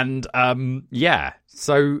 And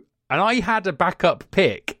so... And I had a backup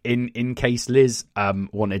pick in case Liz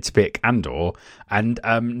wanted to pick Andor. And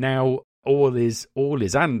now all is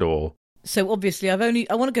Andor. So obviously I want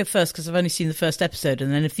to go first because I've only seen the first episode,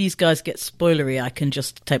 and then if these guys get spoilery, I can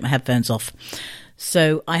just take my headphones off.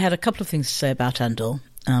 So I had a couple of things to say about Andor,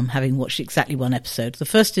 having watched exactly one episode. The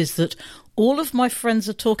first is that all of my friends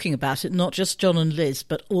are talking about it, not just John and Liz,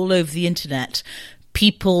 but all over the internet.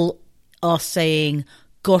 People are saying,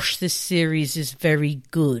 gosh, this series is very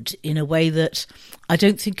good in a way that I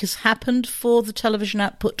don't think has happened for the television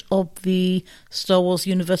output of the Star Wars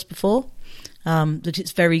universe before. That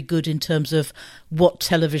it's very good in terms of what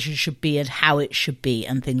television should be and how it should be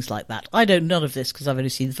and things like that. I don't know none of this because I've only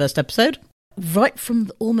seen the first episode. Right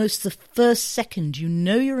from almost the first second, you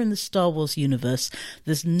know you're in the Star Wars universe.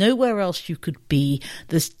 There's nowhere else you could be.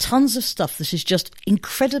 There's tons of stuff that is just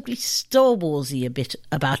incredibly Star Warsy a bit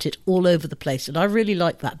about it all over the place. And I really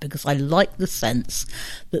like that because I like the sense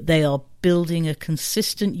that they are building a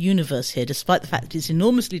consistent universe here, despite the fact that it's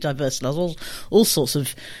enormously diverse and has all sorts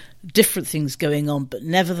of different things going on, but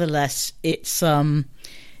nevertheless it's all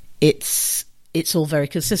very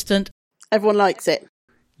consistent. Everyone likes it.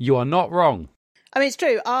 You are not wrong. I mean, it's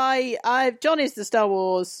true. John is the Star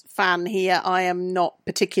Wars fan here. I am not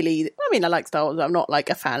particularly. I mean, I like Star Wars. I'm not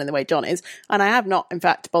like a fan in the way John is, and I have not, in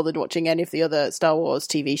fact, bothered watching any of the other Star Wars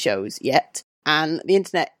TV shows yet. And the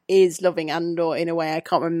internet is loving Andor in a way I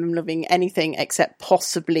can't remember them loving anything except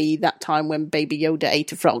possibly that time when Baby Yoda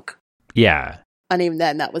ate a frog. Yeah. And even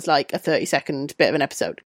then, that was like a 30-second bit of an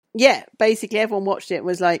episode. Yeah, basically everyone watched it and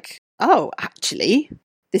was like, oh, actually,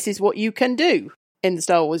 this is what you can do in the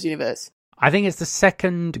Star Wars universe. I think it's the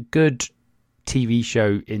second good TV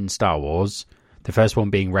show in Star Wars. The first one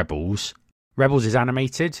being Rebels. Rebels is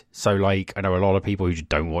animated, so like I know a lot of people who just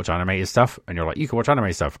don't watch animated stuff, and you're like, you can watch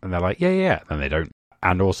animated stuff, and they're like, yeah, and they don't.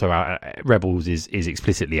 And also, Rebels is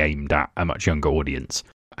explicitly aimed at a much younger audience,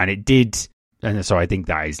 and it did. And so I think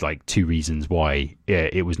that is like two reasons why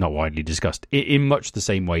it was not widely discussed. In much the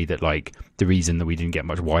same way that like the reason that we didn't get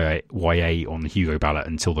much YA on the Hugo ballot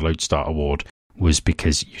until the Lodestar Award was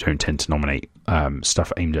because you don't tend to nominate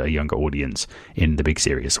stuff aimed at a younger audience in the big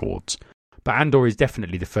serious awards. But Andor is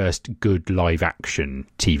definitely the first good live action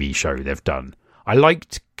TV show they've done. I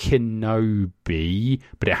liked Kenobi,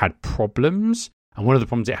 but it had problems. And one of the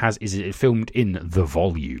problems it has is it filmed in the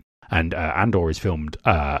volume. And Andor is filmed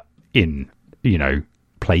in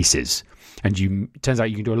places, and it turns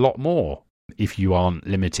out you can do a lot more if you aren't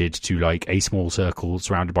limited to like a small circle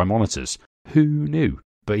surrounded by monitors. Who knew?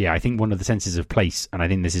 But yeah, I think one of the senses of place, and I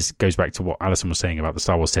think this goes back to what Alison was saying about the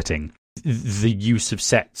Star Wars setting, the use of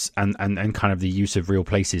sets and kind of the use of real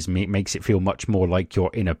places makes it feel much more like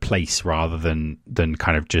you're in a place rather than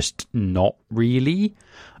kind of just not really.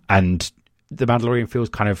 And the Mandalorian feels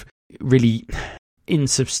kind of really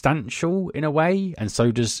insubstantial in a way, and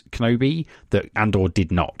so does Kenobi, that Andor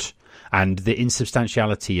did not. And the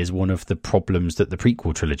insubstantiality is one of the problems that the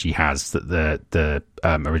prequel trilogy has that the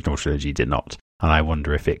original trilogy did not. And I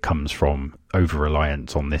wonder if it comes from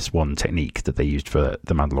over-reliance on this one technique that they used for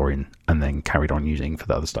the Mandalorian and then carried on using for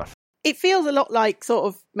the other stuff. It feels a lot like sort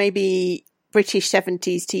of maybe British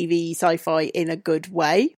 70s TV sci-fi in a good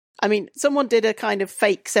way. I mean, someone did a kind of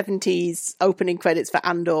fake 70s opening credits for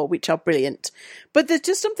Andor, which are brilliant. But there's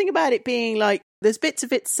just something about it being like, there's bits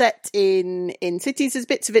of it set in cities, there's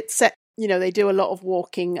bits of it set, they do a lot of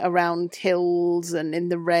walking around hills and in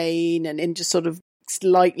the rain and in just sort of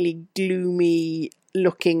slightly gloomy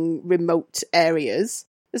looking remote areas.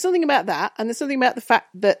 There's something about that. And there's something about the fact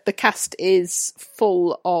that the cast is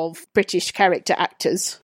full of British character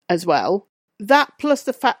actors as well. That plus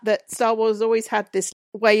the fact that Star Wars always had this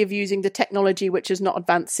way of using the technology which has not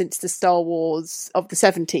advanced since the Star Wars of the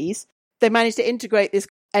 70s. They managed to integrate this.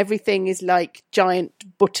 Everything is like giant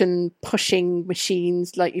button pushing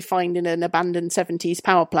machines like you find in an abandoned 70s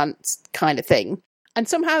power plant kind of thing. And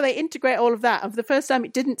somehow they integrate all of that. And for the first time,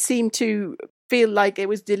 it didn't seem to feel like it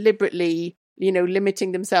was deliberately,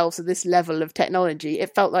 limiting themselves to this level of technology.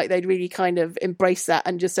 It felt like they'd really kind of embraced that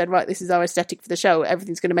and just said, right, this is our aesthetic for the show.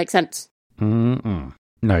 Everything's going to make sense. No,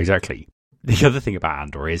 exactly. the other thing about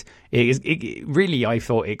Andor is, it really, I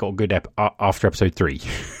thought it got good after episode 3.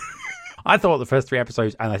 I thought the first 3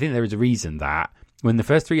 episodes, and I think there is a reason that when the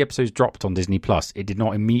first 3 episodes dropped on Disney Plus, it did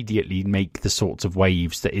not immediately make the sorts of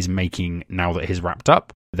waves that is making now that it has wrapped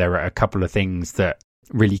up. There are a couple of things that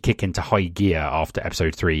really kick into high gear after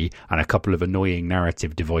episode 3, and a couple of annoying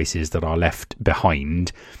narrative devices that are left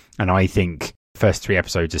behind. And I think first 3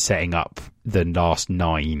 episodes are setting up the last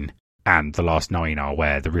 9, and the last 9 are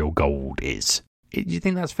where the real gold is. Do you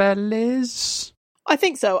think that's fair, Liz? I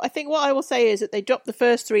think so. I think what I will say is that they dropped the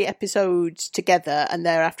first 3 episodes together, and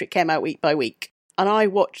thereafter it came out week by week. And I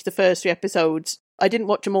watched the first 3 episodes. I didn't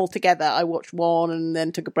watch them all together. I watched one and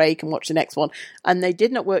then took a break and watched the next one. And they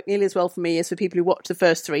did not work nearly as well for me as for people who watched the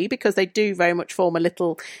first 3, because they do very much form a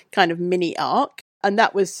little kind of mini arc. And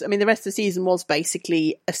that was, I mean, the rest of the season was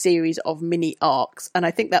basically a series of mini arcs. And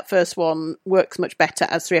I think that first one works much better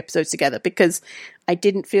as 3 episodes together, because I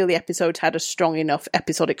didn't feel the episodes had a strong enough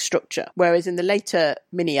episodic structure. Whereas in the later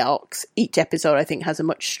mini arcs, each episode, I think, has a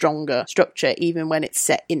much stronger structure, even when it's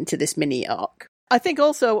set into this mini arc. I think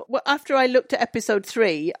also, after I looked at episode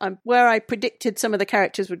 3, where I predicted some of the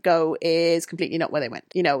characters would go is completely not where they went.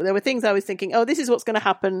 You know, there were things I was thinking, oh, this is what's going to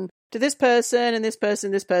happen to this person and this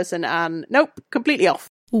person, and nope, completely off.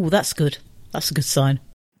 Oh, that's good. That's a good sign.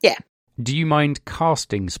 Yeah. Do you mind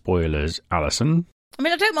casting spoilers, Alison? I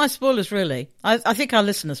mean, I don't mind spoilers, really. I think our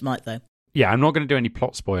listeners might, though. Yeah, I'm not going to do any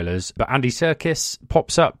plot spoilers, but Andy Serkis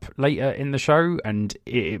pops up later in the show, and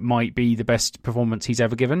it might be the best performance he's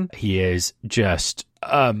ever given. He is just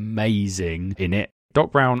amazing in it.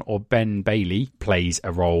 Doc Brown or Ben Bailey plays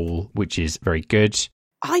a role which is very good.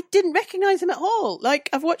 I didn't recognise him at all. Like,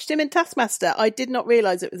 I've watched him in Taskmaster. I did not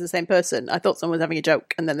realise it was the same person. I thought someone was having a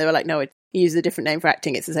joke, and then they were like, no, he used a different name for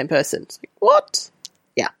acting. It's the same person. It's like, what?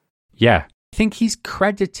 Yeah. Yeah. I think he's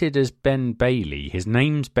credited as Ben Bailey. His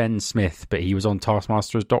name's Ben Smith, but he was on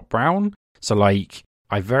Taskmaster as Doc Brown. So, like,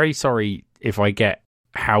 I'm very sorry if I get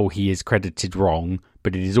how he is credited wrong,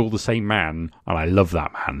 but it is all the same man, and I love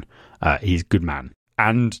that man. He's a good man.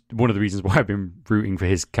 And one of the reasons why I've been rooting for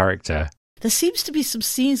his character. There seems to be some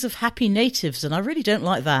scenes of happy natives, and I really don't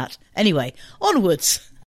like that. Anyway,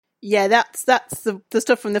 onwards. Yeah, that's the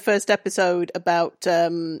stuff from the first episode about,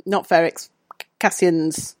 not Ferrex,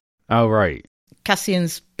 Cassian's... Oh, right.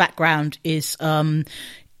 Cassian's background is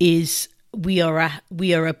we are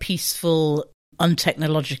a peaceful,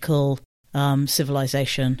 untechnological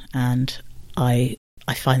civilization, and I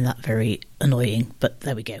find that very annoying. But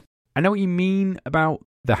there we go. I know what you mean about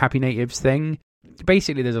the happy natives thing.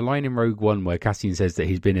 Basically, there's a line in Rogue One where Cassian says that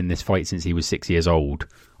he's been in this fight since he was 6 years old,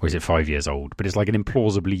 or is it 5 years old? But it's like an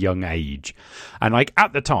implausibly young age, and like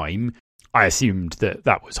at the time, I assumed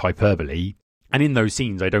that was hyperbole. And in those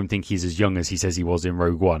scenes, I don't think he's as young as he says he was in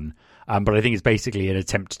Rogue One. But I think it's basically an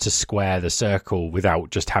attempt to square the circle without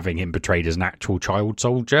just having him portrayed as an actual child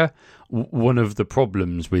soldier. One of the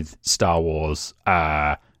problems with Star Wars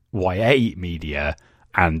YA media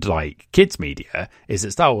and like kids media is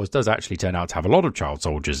that Star Wars does actually turn out to have a lot of child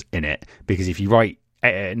soldiers in it. Because if you write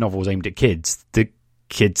novels aimed at kids, the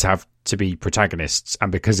kids have to be protagonists.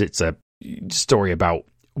 And because it's a story about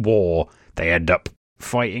war, they end up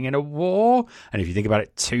fighting in a war, and if you think about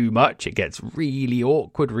it too much, it gets really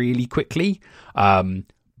awkward really quickly.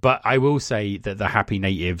 But I will say that the happy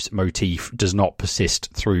natives motif does not persist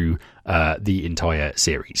through the entire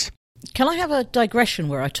series. Can I have a digression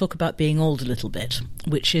where I talk about being old a little bit,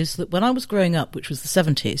 which is that when I was growing up, which was the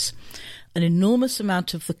 70s, an enormous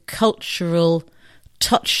amount of the cultural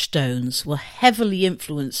touchstones were heavily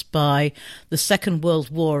influenced by the Second World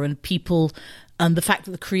War and people. And the fact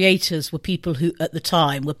that the creators were people who, at the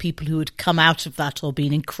time, were people who had come out of that or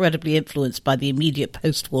been incredibly influenced by the immediate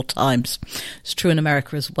post-war times. It's true in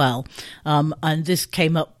America as well. And this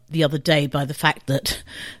came up the other day by the fact that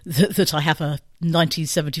I have a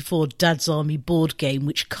 1974 Dad's Army board game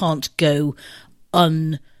which can't go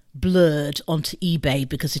unblurred onto eBay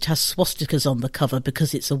because it has swastikas on the cover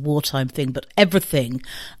because it's a wartime thing. But everything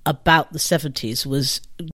about the 70s was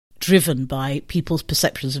driven by people's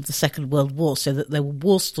perceptions of the Second World War, so that there were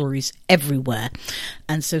war stories everywhere.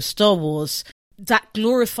 And so Star Wars, that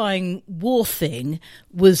glorifying war thing,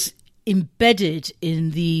 was embedded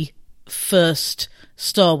in the first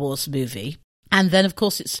Star Wars movie. And then, of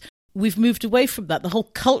course, we've moved away from that. The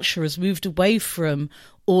whole culture has moved away from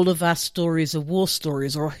all of our stories of war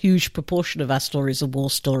stories, or a huge proportion of our stories of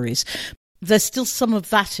war stories. There's still some of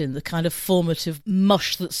that in the kind of formative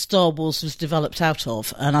mush that Star Wars was developed out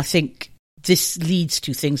of. And I think this leads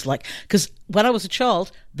to things like... Because when I was a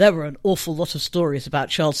child, there were an awful lot of stories about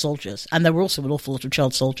child soldiers. And there were also an awful lot of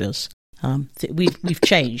child soldiers. We've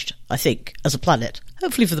changed, I think, as a planet.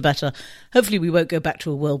 Hopefully for the better. Hopefully we won't go back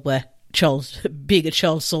to a world where being a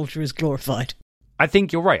child soldier is glorified. I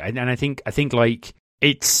think you're right, and I think like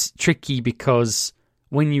it's tricky because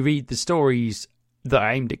when you read the stories that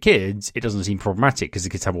are aimed at kids, it doesn't seem problematic because the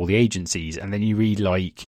kids have all the agencies, and then you read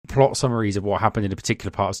like plot summaries of what happened in a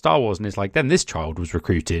particular part of Star Wars, and it's like, then this child was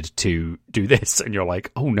recruited to do this, and you're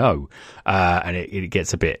like, oh no, and it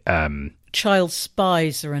gets a bit. Child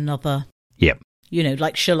spies are another. Yep. You know,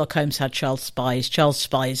 like Sherlock Holmes had child spies. Child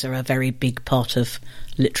spies are a very big part of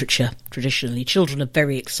literature traditionally. Children are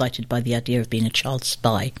very excited by the idea of being a child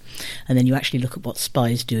spy. And then you actually look at what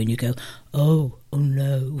spies do and you go, oh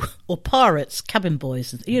no. Or pirates, cabin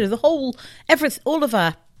boys. You know, all of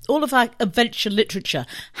our adventure literature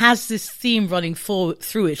has this theme running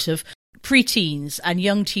through it of preteens and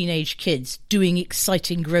young teenage kids doing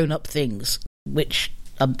exciting grown-up things, which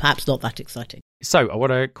are perhaps not that exciting. So I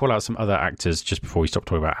want to call out some other actors just before we stop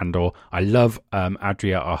talking about Andor. I love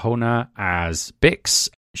Adria Arjona as Bix.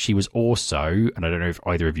 She was also, and I don't know if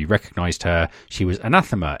either of you recognised her, she was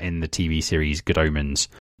Anathema in the TV series Good Omens.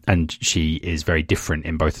 And she is very different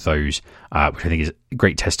in both of those, which I think is a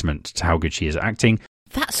great testament to how good she is at acting.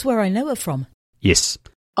 That's where I know her from. Yes.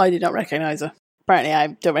 I did not recognise her. Apparently I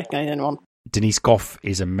don't recognise anyone. Denise Gough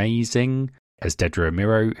is amazing as Dedra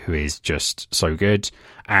Miro, who is just so good.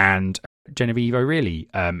 And Genevieve O'Reilly,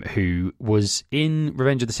 who was in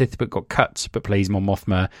Revenge of the Sith but got cut, but plays Mon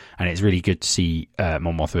Mothma, and it's really good to see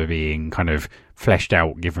Mon Mothma being kind of fleshed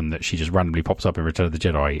out, given that she just randomly pops up in Return of the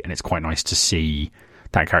Jedi, and it's quite nice to see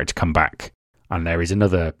that character come back. And there is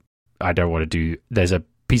another, there's a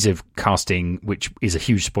piece of casting which is a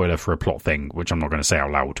huge spoiler for a plot thing, which I'm not going to say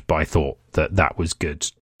out loud, but I thought that was good.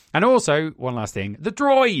 And also, one last thing, the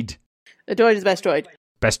droid! The droid is the best droid.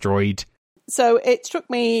 Best droid. So it struck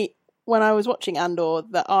me when I was watching Andor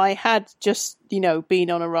that I had just, been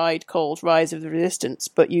on a ride called Rise of the Resistance,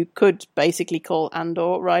 but you could basically call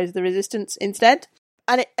Andor Rise of the Resistance instead.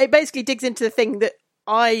 And it basically digs into the thing that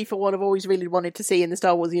I, for one, have always really wanted to see in the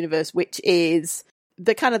Star Wars universe, which is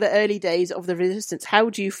the kind of the early days of the Resistance. How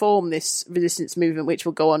do you form this Resistance movement, which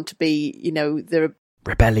will go on to be, the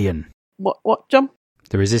Rebellion. What, John?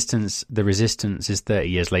 The Resistance is 30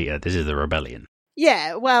 years later. This is the Rebellion.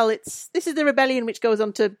 Yeah, well, this is the Rebellion which goes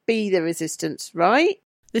on to be the Resistance, right?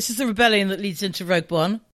 This is the Rebellion that leads into Rogue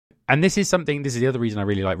One. And this is the other reason I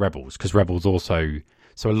really like Rebels, because Rebels also...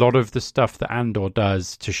 So a lot of the stuff that Andor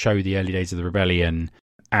does to show the early days of the Rebellion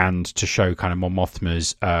and to show kind of Mon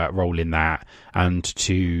Mothma's role in that and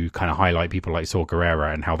to kind of highlight people like Saw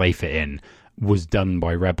Gerrera and how they fit in was done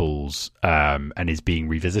by Rebels and is being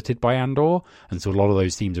revisited by Andor. And so a lot of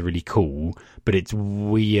those themes are really cool, but it's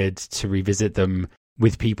weird to revisit them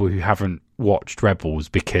with people who haven't watched Rebels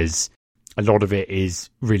because a lot of it is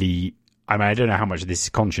really... I mean, I don't know how much of this is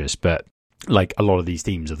conscious, but like a lot of these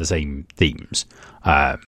themes are the same themes.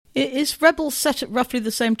 Is Rebels set at roughly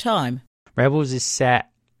the same time? Rebels is set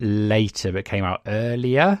later but came out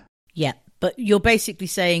earlier. Yeah, but you're basically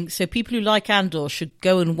saying, so people who like Andor should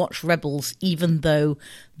go and watch Rebels even though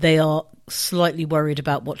they are slightly worried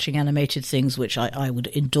about watching animated things, which I would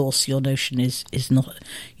endorse your notion is not,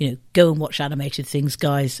 go and watch animated things,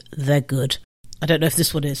 guys. They're good. I don't know if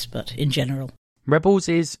this one is, but in general. Rebels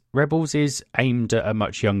is aimed at a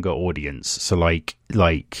much younger audience, so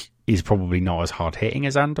like is probably not as hard hitting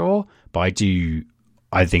as Andor, but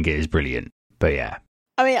I think it is brilliant. But yeah,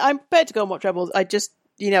 I mean, I'm prepared to go and watch Rebels. I just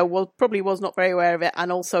probably was not very aware of it,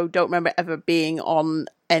 and also don't remember ever being on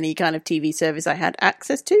any kind of TV service I had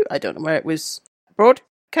access to. I don't know where it was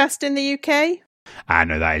broadcast in the UK. I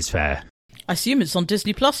know that is fair. I assume it's on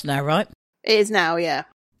Disney Plus now, right? It is now, yeah.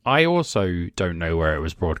 I also don't know where it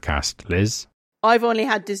was broadcast, Liz. I've only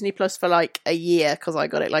had Disney Plus for like a year because I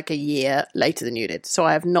got it like a year later than you did. So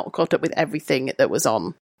I have not caught up with everything that was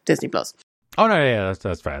on Disney Plus. Oh, no, yeah,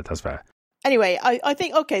 that's fair. That's fair. Anyway, I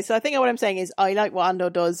think what I'm saying is I like what Andor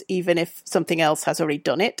does, even if something else has already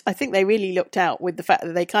done it. I think they really looked out with the fact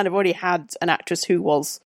that they kind of already had an actress who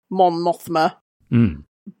was Mon Mothma,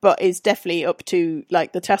 but is definitely up to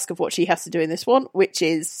like the task of what she has to do in this one, which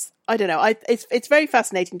is, I don't know, it's very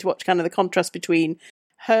fascinating to watch kind of the contrast between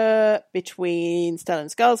Stellan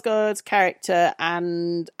Skarsgård's character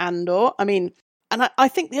and Andor. I mean, and I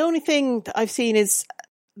think the only thing that I've seen is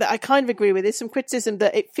that I kind of agree with is some criticism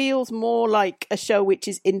that it feels more like a show which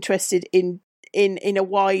is interested in a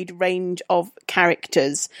wide range of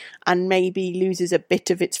characters and maybe loses a bit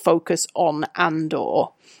of its focus on Andor.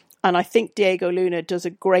 And I think Diego Luna does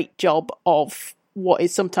a great job of what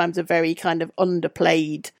is sometimes a very kind of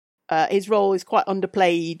underplayed. His role is quite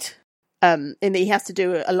underplayed. In that he has to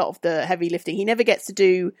do a lot of the heavy lifting. He never gets to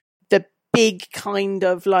do the big kind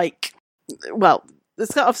of like, well,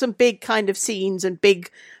 there's sort of some big kind of scenes and big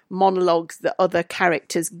monologues that other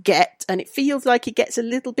characters get, and it feels like it gets a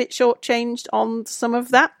little bit shortchanged on some of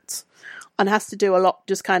that, and has to do a lot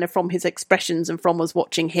just kind of from his expressions and from us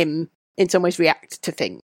watching him in some ways react to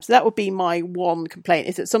things. So that would be my one complaint,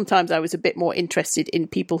 is that sometimes I was a bit more interested in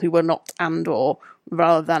people who were not Andor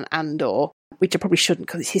rather than Andor, which I probably shouldn't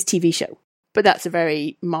because it's his TV show. But that's a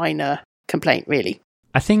very minor complaint, really.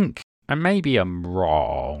 I think, and maybe I'm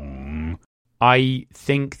wrong, I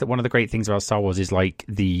think that one of the great things about Star Wars is like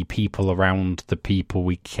the people around the people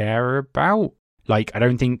we care about. Like, I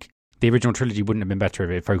don't think the original trilogy wouldn't have been better if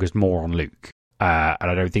it focused more on Luke. And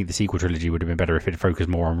I don't think the sequel trilogy would have been better if it focused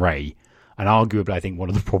more on Rey. And arguably, I think one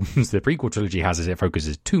of the problems the prequel trilogy has is it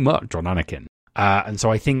focuses too much on Anakin. And so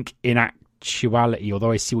I think in actuality,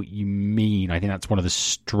 although I see what you mean, I think that's one of the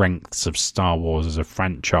strengths of Star Wars as a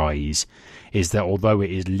franchise, is that although it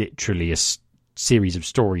is literally a series of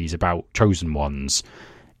stories about chosen ones,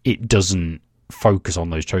 it doesn't focus on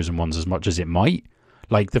those chosen ones as much as it might.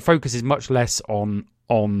 Like, the focus is much less on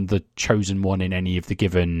the chosen one in any of the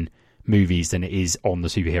given movies than it is on the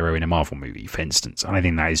superhero in a Marvel movie, for instance. And I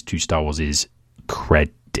think that is to Star Wars'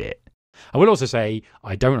 credit. I will also say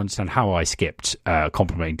I don't understand how I skipped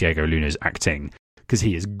complimenting Diego Luna's acting, because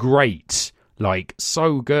he is great, like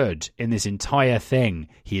so good in this entire thing.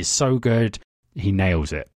 He is so good, he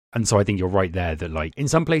nails it. And so I think you're right there that, like, in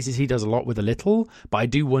some places he does a lot with a little, but I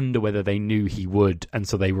do wonder whether they knew he would, and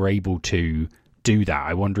so they were able to do that.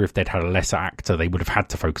 I wonder if they'd had a lesser actor, they would have had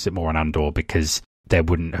to focus it more on Andor, because there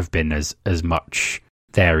wouldn't have been as much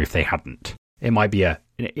there if they hadn't. It might be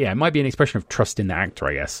it might be an expression of trust in the actor,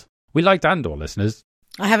 I guess. We liked Andor, listeners.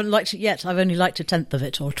 I haven't liked it yet. I've only liked a 10th of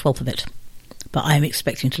it or a 12th of it. But I am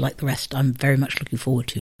expecting to like the rest. I'm very much looking forward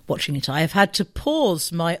to watching it. I have had to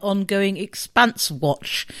pause my ongoing Expanse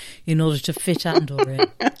watch in order to fit Andor in.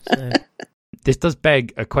 So. This does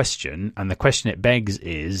beg a question, and the question it begs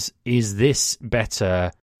is this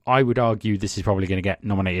better? I would argue this is probably going to get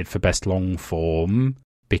nominated for Best Long Form,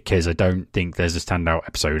 because I don't think there's a standout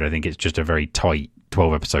episode. I think it's just a very tight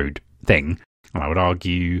 12-episode thing. And I would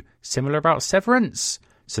argue similar about Severance.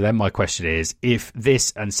 So then my question is, if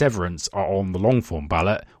this and Severance are on the long form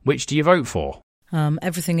ballot, which do you vote for?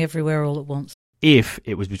 Everything Everywhere All at Once. If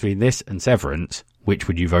it was between this and Severance, which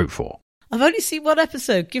would you vote for? I've only seen one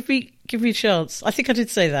episode. Give me a chance. I think I did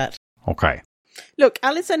say that. Okay. Look,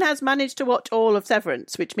 Alison has managed to watch all of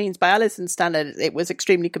Severance, which means by Alison's standards, it was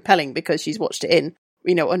extremely compelling because she's watched it in,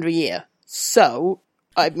 under a year. So,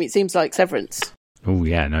 I mean, it seems like Severance. Oh,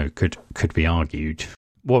 yeah, no, could be argued.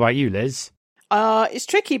 What about you, Liz? It's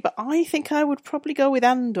tricky, but I think I would probably go with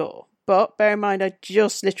Andor. But bear in mind, I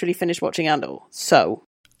just literally finished watching Andor, so...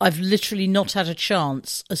 I've literally not had a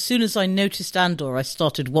chance. As soon as I noticed Andor, I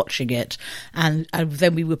started watching it, and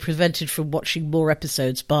then we were prevented from watching more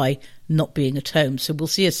episodes by not being at home. So we'll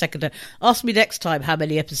see a second. Ask me next time how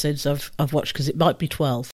many episodes I've watched, because it might be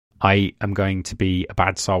 12. I am going to be a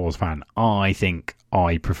bad Star Wars fan. I think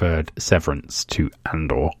I preferred Severance to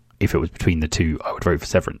Andor. If it was between the two, I would vote for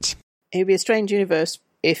Severance. It would be a strange universe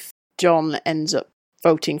if John ends up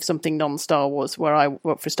voting for something non-Star Wars, where I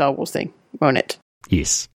vote for a Star Wars thing, won't it?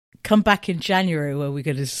 Yes. Come back in January where we're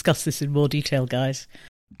going to discuss this in more detail, guys.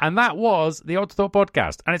 And that was the Odd Thought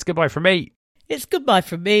Podcast. And it's goodbye from me. It's goodbye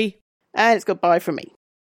from me. And it's goodbye from me.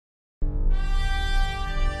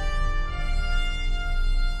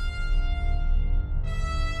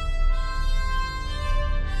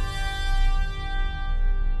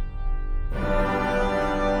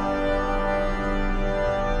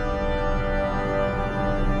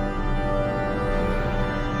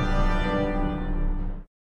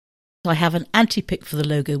 I have an anti-pick for the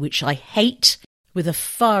logo, which I hate with a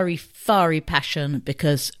fiery, fiery passion,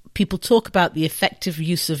 because people talk about the effective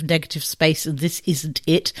use of negative space, and this isn't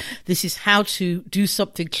it. This is how to do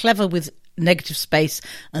something clever with negative space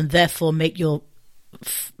and therefore make your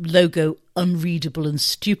logo unreadable and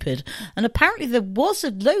stupid. And apparently there was a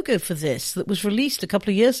logo for this that was released a couple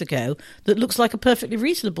of years ago that looks like a perfectly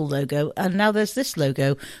reasonable logo, and now there's this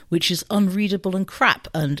logo which is unreadable and crap,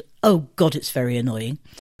 and oh god, it's very annoying.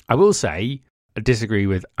 I will say I disagree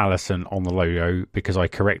with Alison on the logo, because I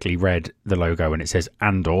correctly read the logo and it says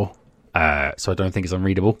Andor, so I don't think it's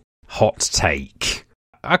unreadable. Hot take.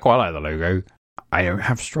 I quite like the logo. I don't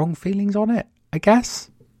have strong feelings on it, I guess.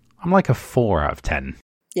 I'm like a 4 out of 10.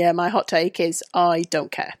 Yeah, my hot take is I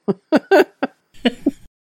don't care.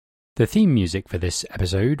 The theme music for this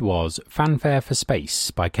episode was Fanfare for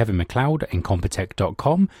Space by Kevin MacLeod and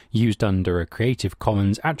Compotech.com, used under a Creative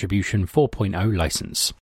Commons Attribution 4.0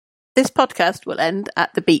 license. This podcast will end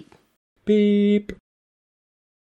at the beep. Beep.